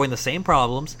Yankees are undergoing the same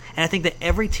problems. And I think that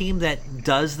every team that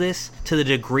does this to the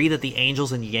degree that the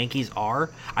Angels and Yankees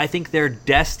are, I think they're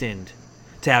destined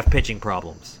to have pitching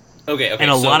problems. Okay.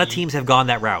 And a lot of teams have gone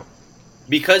that route.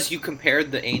 Because you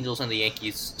compared the Angels and the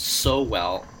Yankees so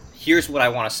well, here's what I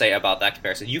want to say about that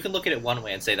comparison. You can look at it one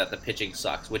way and say that the pitching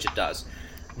sucks, which it does.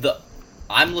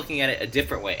 I'm looking at it a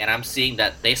different way, and I'm seeing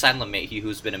that they signed LeMahieu,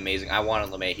 who's been amazing. I wanted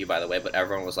LeMahieu, by the way, but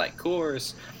everyone was like,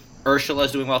 Coors,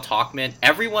 Urshela's doing well, Tauchman.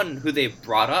 Everyone who they've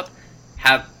brought up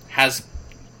has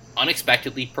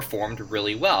unexpectedly performed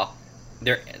really well.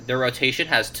 Their rotation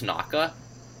has Tanaka.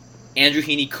 Andrew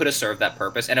Heaney could have served that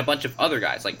purpose, and a bunch of other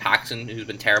guys, like Paxton, who's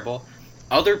been terrible.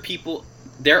 Other people,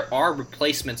 there are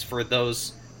replacements for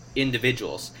those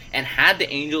individuals. And had the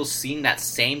Angels seen that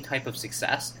same type of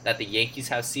success that the Yankees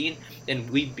have seen, then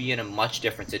we'd be in a much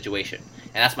different situation.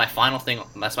 And that's my final thing.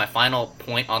 That's my final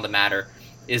point on the matter,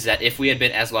 is that if we had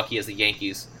been as lucky as the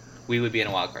Yankees, we would be in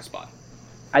a wild card spot.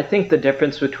 I think the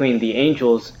difference between the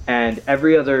Angels and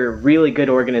every other really good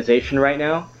organization right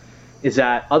now is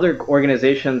that other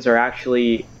organizations are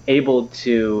actually able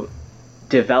to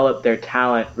develop their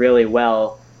talent really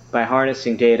well by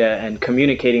harnessing data and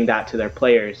communicating that to their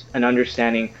players and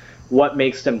understanding what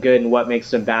makes them good and what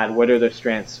makes them bad, what are their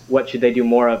strengths, what should they do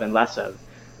more of and less of.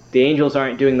 The Angels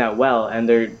aren't doing that well, and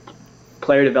their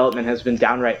player development has been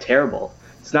downright terrible.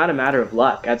 It's not a matter of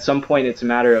luck. At some point, it's a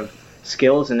matter of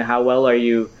skills and how well are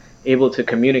you able to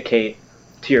communicate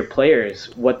to your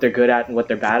players what they're good at and what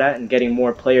they're bad at, and getting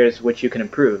more players which you can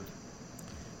improve.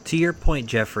 To your point,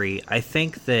 Jeffrey, I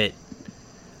think that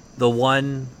the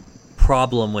one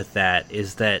problem with that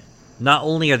is that not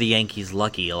only are the Yankees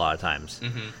lucky a lot of times,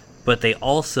 but they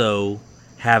also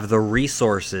have the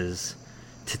resources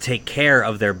to take care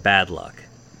of their bad luck.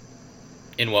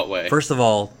 In what way? First of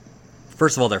all,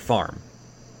 their farm.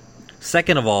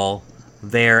 Second of all,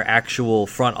 their actual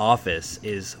front office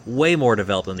is way more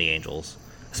developed than the Angels,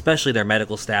 especially their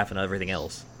medical staff and everything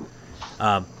else.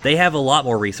 They have a lot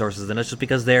more resources than us just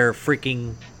because they're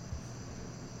freaking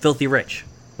filthy rich.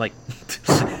 Like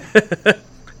the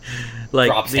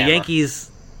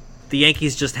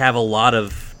Yankees just have a lot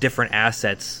of different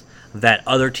assets that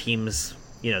other teams,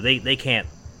 they can't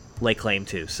lay claim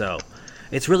to. So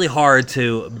it's really hard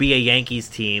to be a Yankees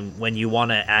team when you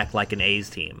want to act like an A's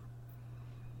team.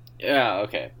 Yeah,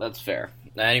 okay, that's fair.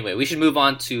 Anyway, we should move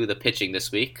on to the pitching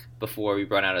this week before we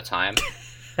run out of time,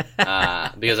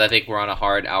 because I think we're on a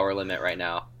hard hour limit right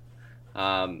now.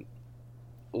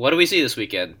 What do we see this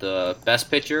weekend? The best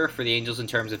pitcher for the Angels in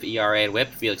terms of ERA and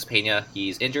WHIP, Felix Pena,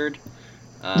 he's injured.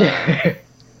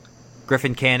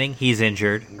 Griffin Canning, he's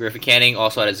injured. Griffin Canning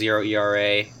also had a 0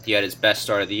 ERA. He had his best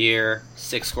start of the year,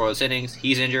 6 scoreless innings.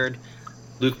 He's injured.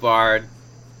 Luke Bard,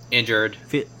 injured.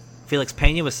 Felix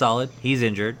Pena was solid. He's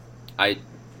injured.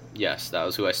 Yes, that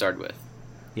was who I started with.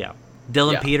 Yeah.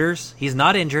 Dylan Peters, he's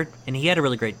not injured, and he had a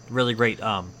really great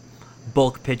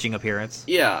bulk pitching appearance.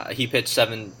 Yeah, he pitched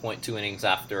 7.2 innings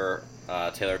after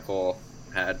Taylor Cole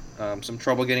had some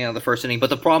trouble getting out of the first inning. But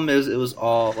the problem is, it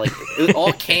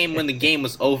all came when the game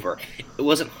was over. It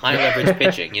wasn't high leverage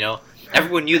pitching.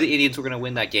 Everyone knew the Indians were going to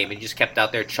win that game, and he just kept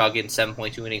out there chugging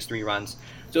 7.2 innings, 3 runs.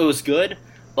 So it was good,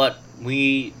 but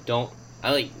you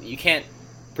can't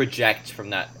project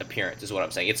from that appearance. Is what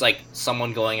I'm saying. It's like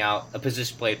someone going out, a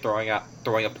position player throwing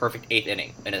a perfect 8th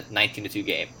inning in a 19-2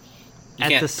 game.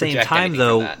 At the same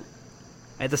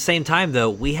time, though,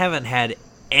 we haven't had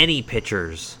any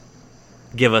pitchers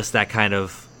give us that kind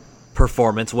of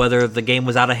performance, whether the game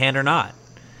was out of hand or not.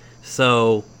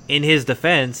 So, in his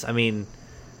defense, I mean,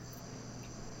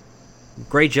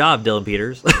 great job, Dylan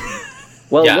Peters.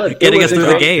 Well, look, getting us through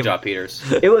the game. Good job, Peters.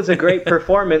 It was a great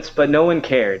performance, but no one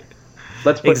cared.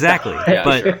 Let's put exactly.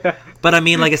 Yeah. But I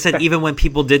mean, like I said, even when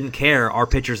people didn't care, our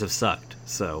pitchers have sucked.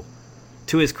 So,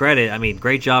 to his credit, I mean,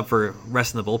 great job for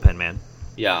resting the bullpen, man.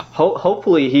 Yeah.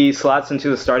 Hopefully, he slots into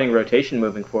the starting rotation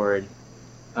moving forward.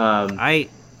 The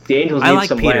Angels need like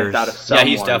some Peters. length out of someone.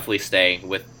 Yeah, he's definitely staying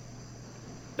with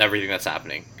everything that's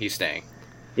happening. He's staying.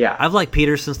 Yeah, I've liked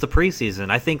Peters since the preseason.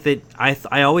 I think that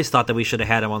I always thought that we should have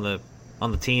had him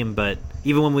on the team, but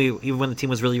even when the team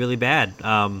was really, really bad,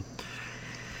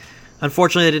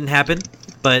 unfortunately it didn't happen.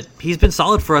 But he's been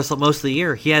solid for us most of the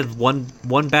year. He had one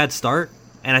bad start,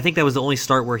 and I think that was the only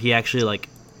start where he actually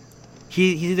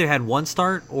he's either had one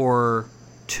start or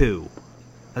two.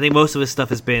 I think most of his stuff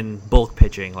has been bulk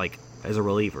pitching, like as a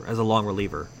reliever, as a long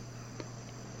reliever.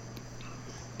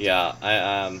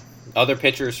 Yeah, other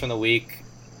pitchers from the week: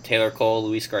 Taylor Cole,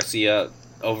 Luis Garcia,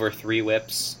 over 3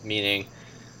 whips, meaning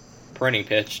per inning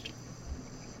pitched,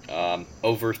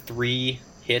 over 3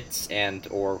 hits and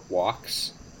or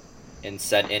walks in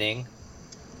said inning.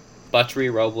 Buttery,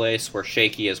 Robles were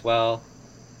shaky as well.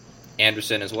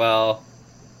 Anderson as well.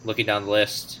 Looking down the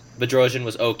list, Bedrosian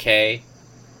was okay.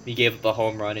 He gave up a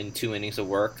home run in 2 innings of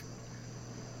work.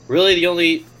 Really, the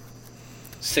only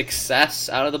success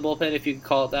out of the bullpen, if you could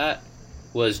call it that,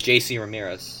 was J.C.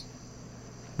 Ramirez.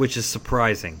 Which is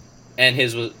surprising. And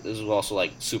his was also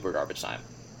like super garbage time,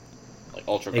 like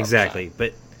ultra garbage exactly.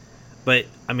 time. But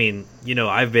I mean,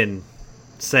 I've been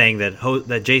saying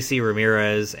that J.C.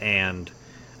 Ramirez and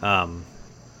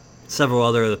several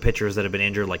other of the pitchers that have been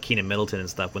injured, like Keenan Middleton and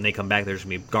stuff, when they come back, there's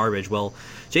gonna be garbage. Well,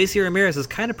 J.C. Ramirez has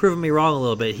kind of proven me wrong a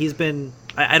little bit. He's been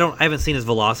I haven't seen his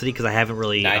velocity because I haven't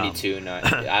really 92.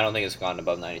 I don't think it's gone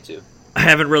above 92. I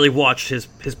haven't really watched his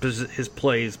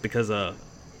plays because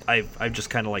I've just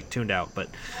kind of like tuned out. But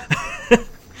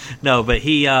no, but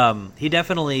he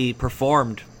definitely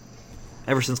performed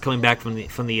ever since coming back from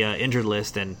the injured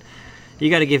list, and you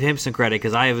got to give him some credit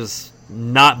because I was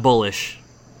not bullish.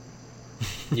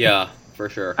 Yeah, for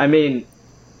sure. I mean,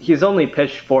 he's only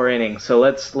pitched 4 innings, so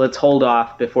let's hold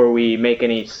off before we make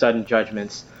any sudden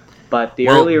judgments. But the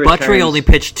early returns... Buttery only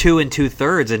pitched 2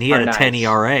 2/3, and he had a 10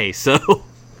 ERA, so...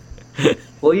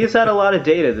 Well, he's had a lot of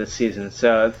data this season,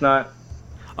 so it's not...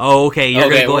 Oh, okay, you're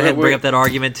going to go ahead and bring up that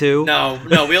argument, too? No,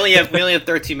 we only have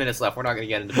 13 minutes left. We're not going to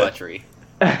get into Buttery.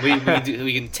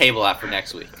 We can table that for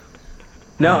next week.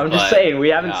 No, I'm just saying, we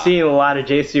haven't seen a lot of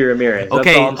J.C. Ramirez. That's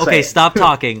all I'm saying. Okay, stop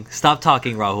talking. Stop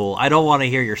talking, Rahul. I don't want to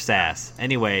hear your sass.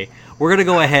 Anyway, we're going to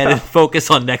go ahead and focus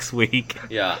on next week.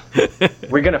 Yeah.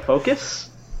 We're going to focus?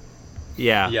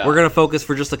 Yeah, we're going to focus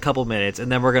for just a couple minutes,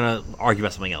 and then we're going to argue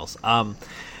about something else.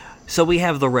 So we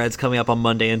have the Reds coming up on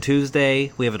Monday and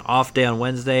Tuesday. We have an off day on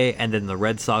Wednesday, and then the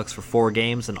Red Sox for 4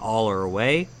 games, and all are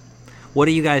away. What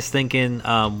are you guys thinking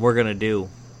we're going to do?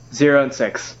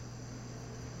 0-6.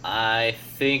 I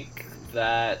think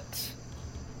that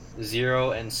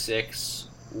 0-6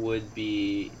 would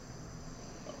be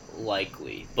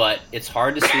likely, but it's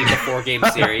hard to sweep a 4-game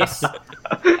series,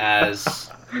 as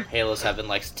Halos Heaven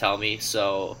likes to tell me.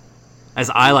 So,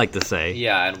 as I like to say,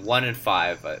 yeah, and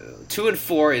 1-5,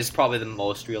 2-4 is probably the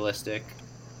most realistic,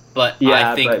 but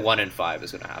I think 1-5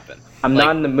 is going to happen. I'm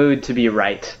not in the mood to be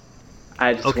right.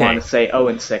 I just want to say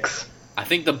 0-6. I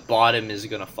think the bottom is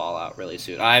going to fall out really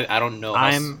soon. I don't know.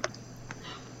 I'm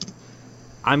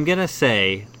going to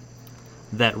say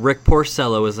that Rick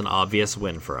Porcello is an obvious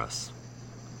win for us.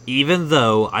 Even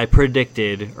though I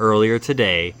predicted earlier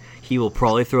today he will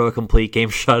probably throw a complete game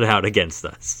shutout against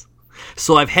us.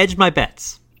 So I've hedged my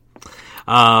bets.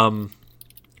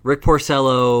 Rick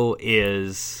Porcello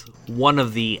is one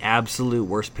of the absolute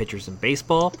worst pitchers in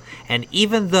baseball. And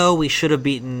even though we should have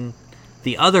beaten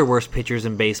the other worst pitchers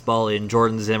in baseball in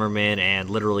Jordan Zimmerman and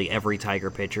literally every Tiger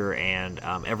pitcher and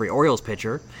every Orioles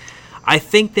pitcher, I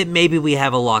think that maybe we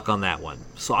have a lock on that one.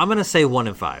 So I'm going to say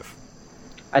 1-5.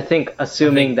 I think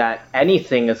assuming that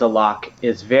anything is a lock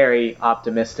is very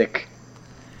optimistic.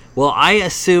 Well, I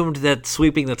assumed that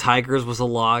sweeping the Tigers was a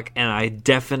lock, and I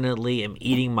definitely am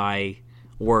eating my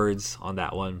words on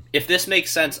that one. If this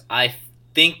makes sense, I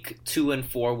think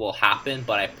 2-4 will happen,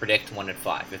 but I predict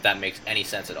 1-5, if that makes any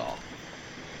sense at all.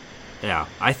 Yeah,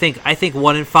 I think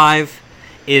 1-5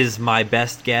 is my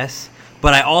best guess,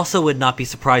 But I also would not be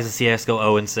surprised to see us go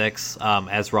 0-6,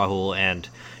 as Rahul and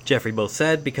Jeffrey both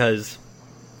said, because,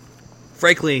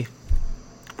 frankly,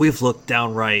 we've looked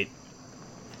downright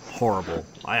horrible.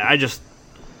 I just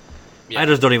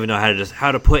don't even know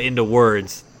how to put into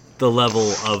words the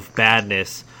level of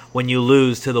badness when you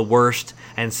lose to the worst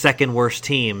and second worst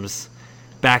teams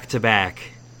back to back.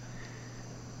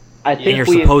 And you're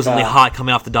supposedly hot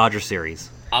coming off the Dodger series.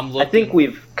 I think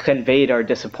we've conveyed our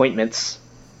disappointments.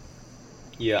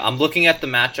 Yeah, I'm looking at the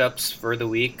matchups for the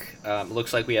week.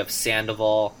 Looks like we have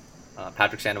Sandoval,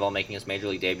 Patrick Sandoval making his major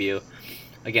league debut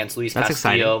against Luis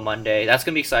Castillo exciting. Monday. That's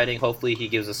going to be exciting. Hopefully he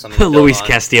gives us something to build Luis on.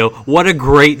 Castillo, what a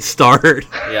great start.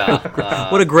 Yeah.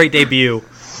 What a great debut.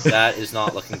 That is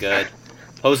not looking good.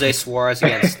 Jose Suarez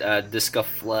against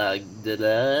Desclafani.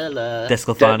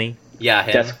 Yeah,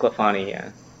 him. Desclafani,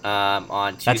 yeah.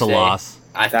 On Tuesday. That's a loss.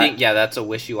 I think, that's a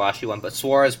wishy-washy one, but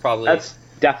Suarez probably... That's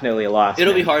definitely a loss.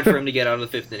 It'll be hard for him to get out of the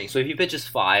fifth inning. So if he pitches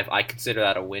 5, I consider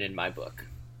that a win in my book.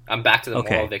 I'm back to the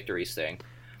moral victories thing.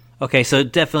 Okay, so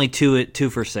definitely 2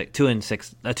 for 6, 2 and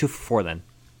 6, 2 for 4 then.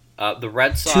 The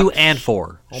Red Sox... 2 and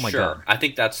 4. Oh my God. God. I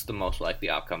think that's the most likely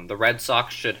outcome. The Red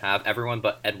Sox should have everyone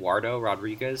but Eduardo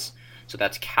Rodriguez. So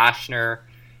that's Cashner,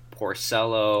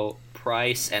 Porcello,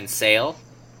 Price, and Sale.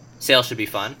 Sale should be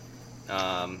fun.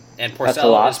 And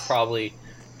Porcello is probably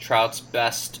Trout's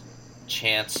best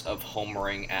chance of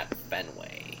homering at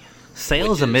Fenway.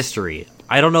 Sale is a mystery.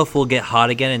 I don't know if we'll get hot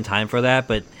again in time for that,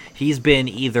 but he's been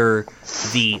either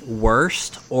the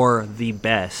worst or the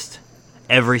best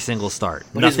every single start.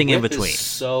 But nothing his in whip between. Is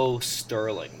so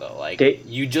sterling though. Like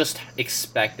you just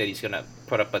expect that he's gonna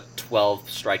put up a 12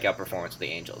 strikeout performance with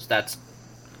the Angels.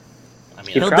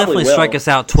 He'll definitely strike us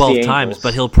out 12 times,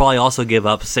 but he'll probably also give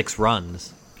up 6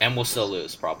 runs. And we'll still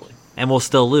lose, probably. And we'll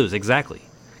still lose, exactly.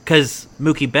 Because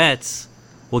Mookie Betts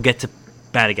will get to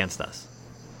bat against us.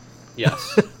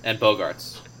 Yes, and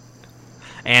Bogarts.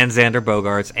 And Xander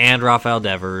Bogaerts, and Rafael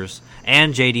Devers,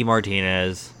 and J.D.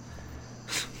 Martinez.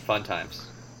 Fun times.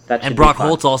 And Brock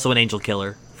Holt's also an angel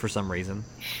killer, for some reason.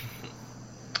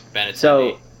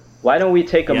 So, why don't we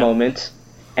take a moment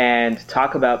and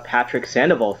talk about Patrick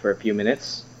Sandoval for a few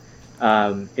minutes?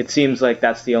 It seems like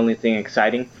that's the only thing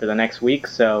exciting for the next week,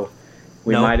 so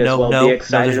we might as well be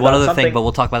excited. There's one other thing, but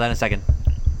we'll talk about that in a second.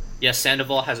 Yes,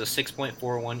 Sandoval has a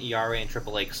 6.41 ERA in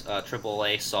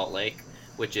AAA Salt Lake,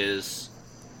 which is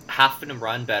half a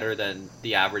run better than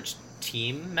the average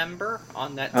team member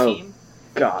on that team.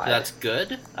 God. So that's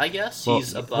good, I guess. Well,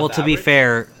 He's above Well, to be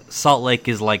fair, Salt Lake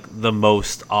is like the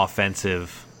most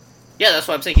offensive. Yeah, that's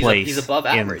what I'm saying. He's above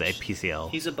average in the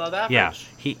PCL. He's above average.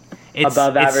 Yeah,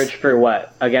 above average for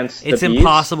what? Against the Bees? It's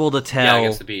impossible to tell. Yeah,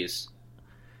 against the Bees.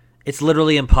 It's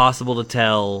literally impossible to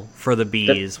tell for the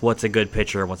Bees what's a good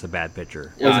pitcher and what's a bad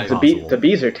pitcher. The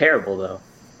Bees are terrible, though.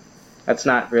 That's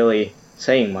not really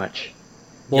saying much.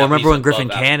 Well, remember when Griffin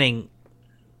Canning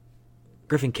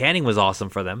was awesome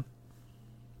for them.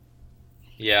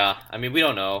 Yeah, I mean, we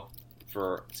don't know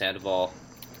for Sandoval.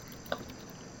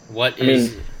 What's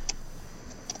the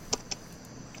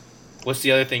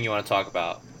other thing you want to talk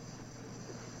about?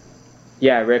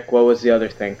 Yeah, Rick, what was the other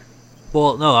thing?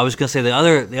 Well, no, I was going to say the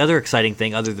other exciting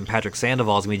thing, other than Patrick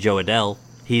Sandoval, is going to be Jo Adell.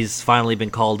 He's finally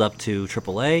been called up to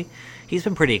AAA. He's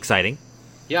been pretty exciting.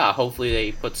 Yeah, hopefully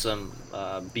they put some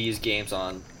Bees games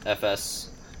on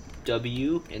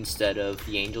FSW instead of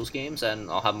the Angels games,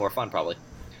 and I'll have more fun probably.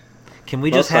 Can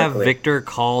we just have Victor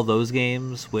call those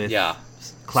games with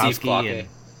Klauke?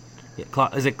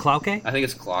 Is it Klauke? I think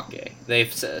it's Klauke.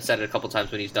 They've said it a couple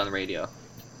times when he's done the radio.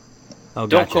 Oh,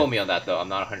 Don't quote me on that, though. I'm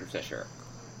not 100% sure.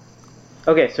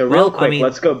 Okay, so real quick,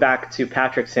 let's go back to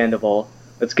Patrick Sandoval.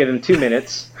 Let's give him 2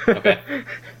 minutes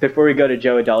before we go to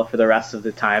Jo Adell for the rest of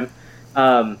the time.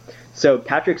 So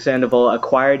Patrick Sandoval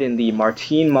acquired in the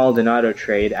Martin Maldonado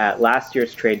trade at last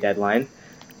year's trade deadline.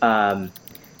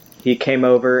 He came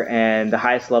over, and the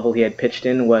highest level he had pitched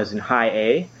in was in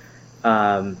High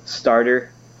A.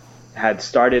 Starter had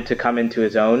started to come into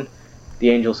his own. The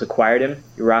Angels acquired him.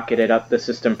 He rocketed up the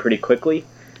system pretty quickly.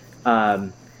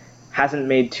 Hasn't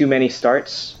made too many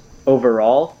starts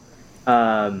overall,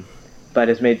 but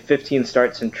has made 15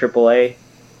 starts in AAA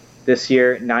this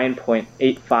year,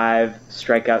 9.85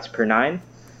 strikeouts per 9,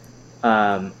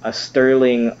 a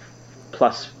sterling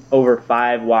plus over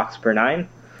 5 walks per 9,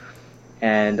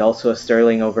 and also a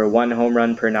sterling over 1 home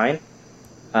run per 9.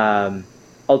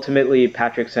 Ultimately,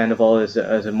 Patrick Sandoval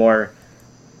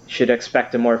should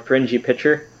expect a more fringy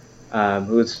pitcher,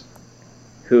 who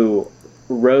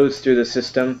rose through the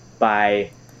system by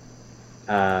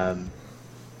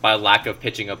lack of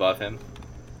pitching above him,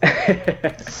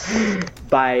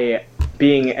 by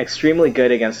being extremely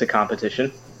good against the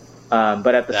competition,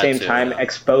 but at the same time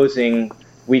exposing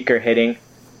weaker hitting,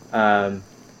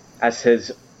 as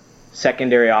his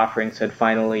secondary offerings had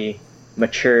finally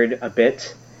matured a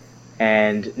bit,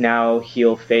 and now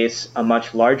he'll face a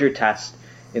much larger test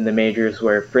in the majors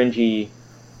where fringy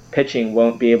pitching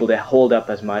won't be able to hold up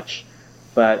as much.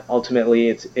 But ultimately,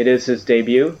 it is his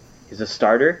debut. He's a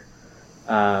starter.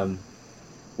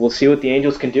 We'll see what the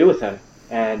Angels can do with him,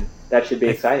 and that should be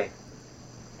exciting.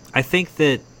 I think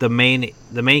that the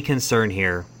main concern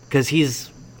here, because he's,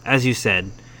 as you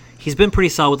said, he's been pretty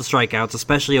solid with the strikeouts,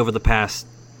 especially over the past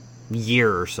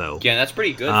year or so. Yeah, that's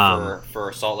pretty good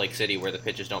for Salt Lake City, where the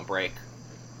pitches don't break.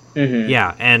 Mm-hmm.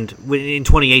 Yeah, and in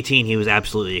 2018, he was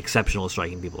absolutely exceptional at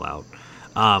striking people out.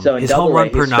 So in his home run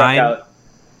per 9,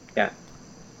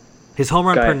 his home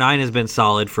run per 9 has been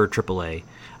solid for AAA,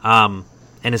 and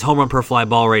his home run per fly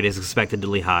ball rate is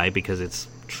expectedly high because it's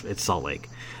Salt Lake.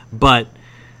 But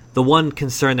the one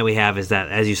concern that we have is that,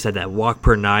 as you said, that walk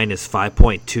per 9 is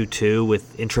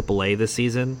 5.22 in AAA this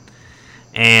season,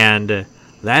 and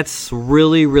that's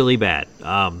really, really bad.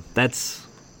 That's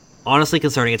honestly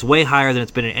concerning. It's way higher than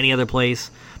it's been in any other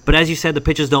place. But as you said, the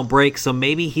pitches don't break, so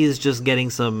maybe he's just getting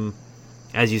some,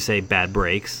 as you say, bad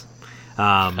breaks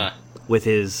with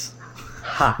his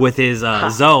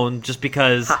zone, just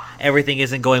because everything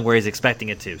isn't going where he's expecting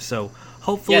it to. So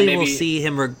hopefully we'll see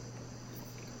him.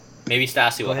 Maybe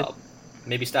Stassi will help.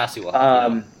 Maybe Stassi will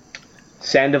help.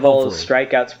 Sandoval's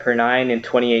strikeouts per 9 in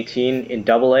 2018 in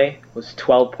AA was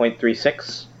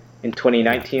 12.36. In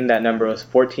 2019, that number was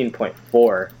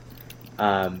 14.4.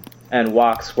 And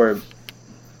walks were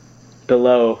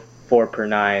below 4 per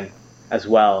 9 as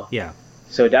well. Yeah.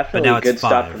 So definitely good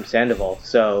stuff from Sandoval.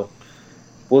 So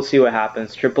we'll see what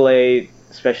happens. AAA,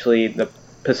 especially the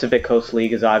Pacific Coast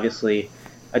League, is obviously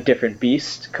a different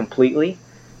beast completely.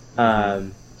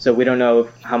 So we don't know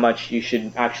how much you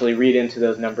should actually read into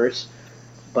those numbers.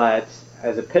 But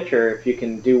as a pitcher, if you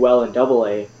can do well in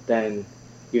AA, then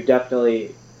you've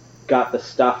definitely got the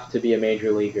stuff to be a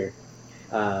major leaguer.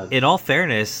 In all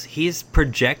fairness, he's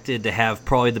projected to have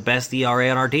probably the best ERA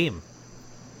on our team.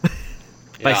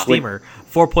 By Steamer.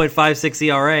 4.56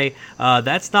 ERA.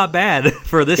 That's not bad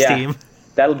for this team.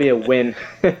 That'll be a win.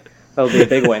 That'll be a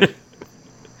big win.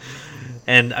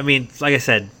 And, I mean, like I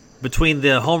said, between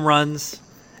the home runs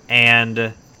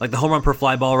and like the home run per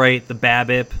fly ball rate, the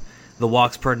BABIP, the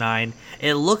walks per 9,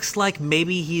 it looks like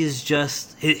maybe he's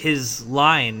just, his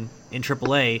line in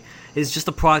AAA is just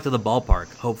a product of the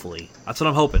ballpark, hopefully. That's what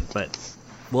I'm hoping, but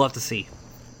we'll have to see.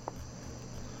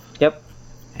 Yep.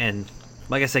 And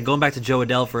like I said, going back to Jo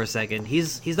Adell for a second,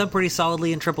 he's done pretty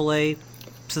solidly in AAA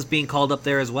since being called up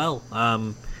there as well.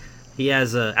 He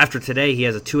has after today, he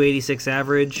has a 286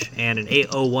 average and an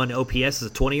 801 OPS as a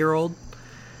 20-year-old.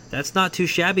 That's not too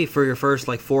shabby for your first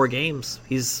 4 games.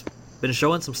 He's been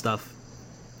showing some stuff.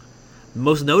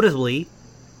 Most notably,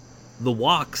 the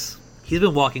walks. He's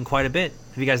been walking quite a bit.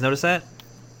 Have you guys noticed that?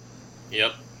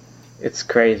 Yep. It's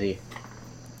crazy.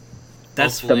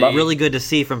 That's really good to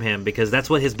see from him, because that's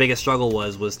what his biggest struggle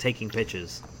was taking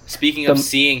pitches. Speaking of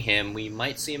seeing him, we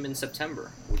might see him in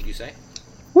September. Would you say?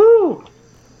 Woo!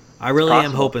 I really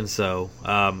am hoping so.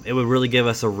 It would really give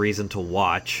us a reason to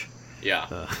watch.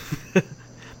 Yeah.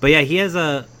 But yeah, he has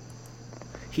a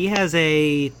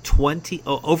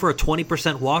over a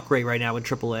 20% walk rate right now in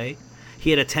AAA. He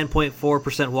had a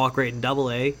 10.4% walk rate in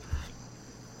AA.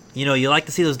 You know, you like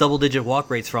to see those double-digit walk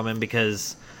rates from him,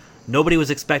 because nobody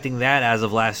was expecting that as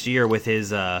of last year with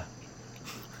his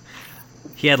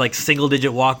he had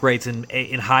single-digit walk rates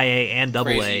in high A and AA.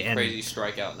 Crazy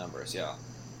strikeout numbers, yeah.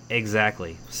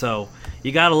 Exactly. So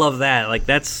you gotta love that.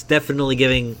 That's definitely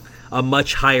giving a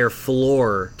much higher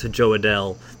floor to Jo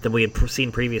Adell than we had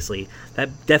seen previously. That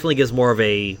definitely gives more of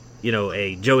a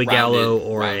Joey Gallo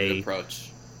or a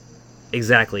approach.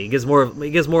 Exactly. It gives more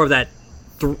of that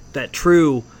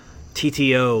true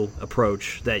TTO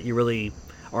approach that you really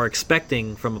are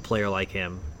expecting from a player like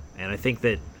him. And I think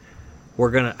that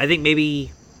I think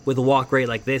maybe with a walk rate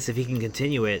like this, if he can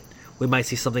continue it, we might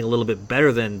see something a little bit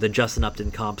better than the Justin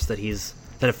Upton comps that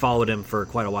have followed him for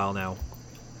quite a while now.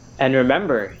 And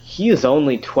remember, he is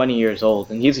only 20 years old,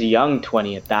 and he's a young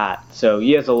 20 at that. So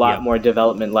he has a lot more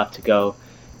development left to go.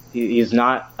 He's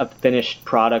not a finished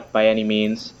product by any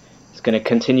means. He's going to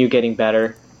continue getting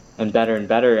better and better and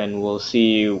better, and we'll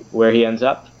see where he ends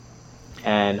up.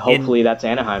 And hopefully that's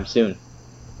Anaheim soon.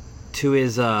 To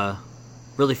his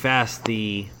really fast,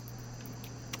 I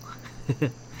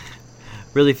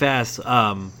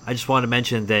just wanted to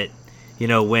mention that,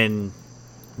 when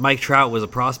Mike Trout was a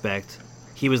prospect,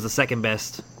 he was the second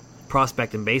best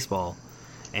prospect in baseball.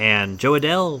 And Jo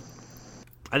Adell,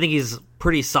 I think he's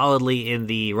pretty solidly in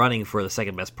the running for the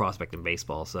second best prospect in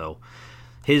baseball. So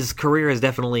his career has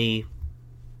definitely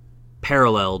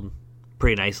paralleled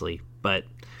pretty nicely. But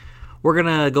we're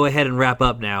going to go ahead and wrap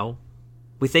up now.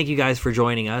 We thank you guys for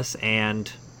joining us,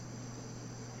 and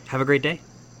have a great day.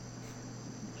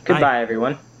 Goodbye, Bye.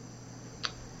 everyone.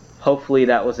 Hopefully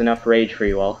that was enough rage for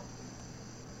you all.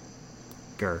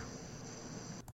 Grr.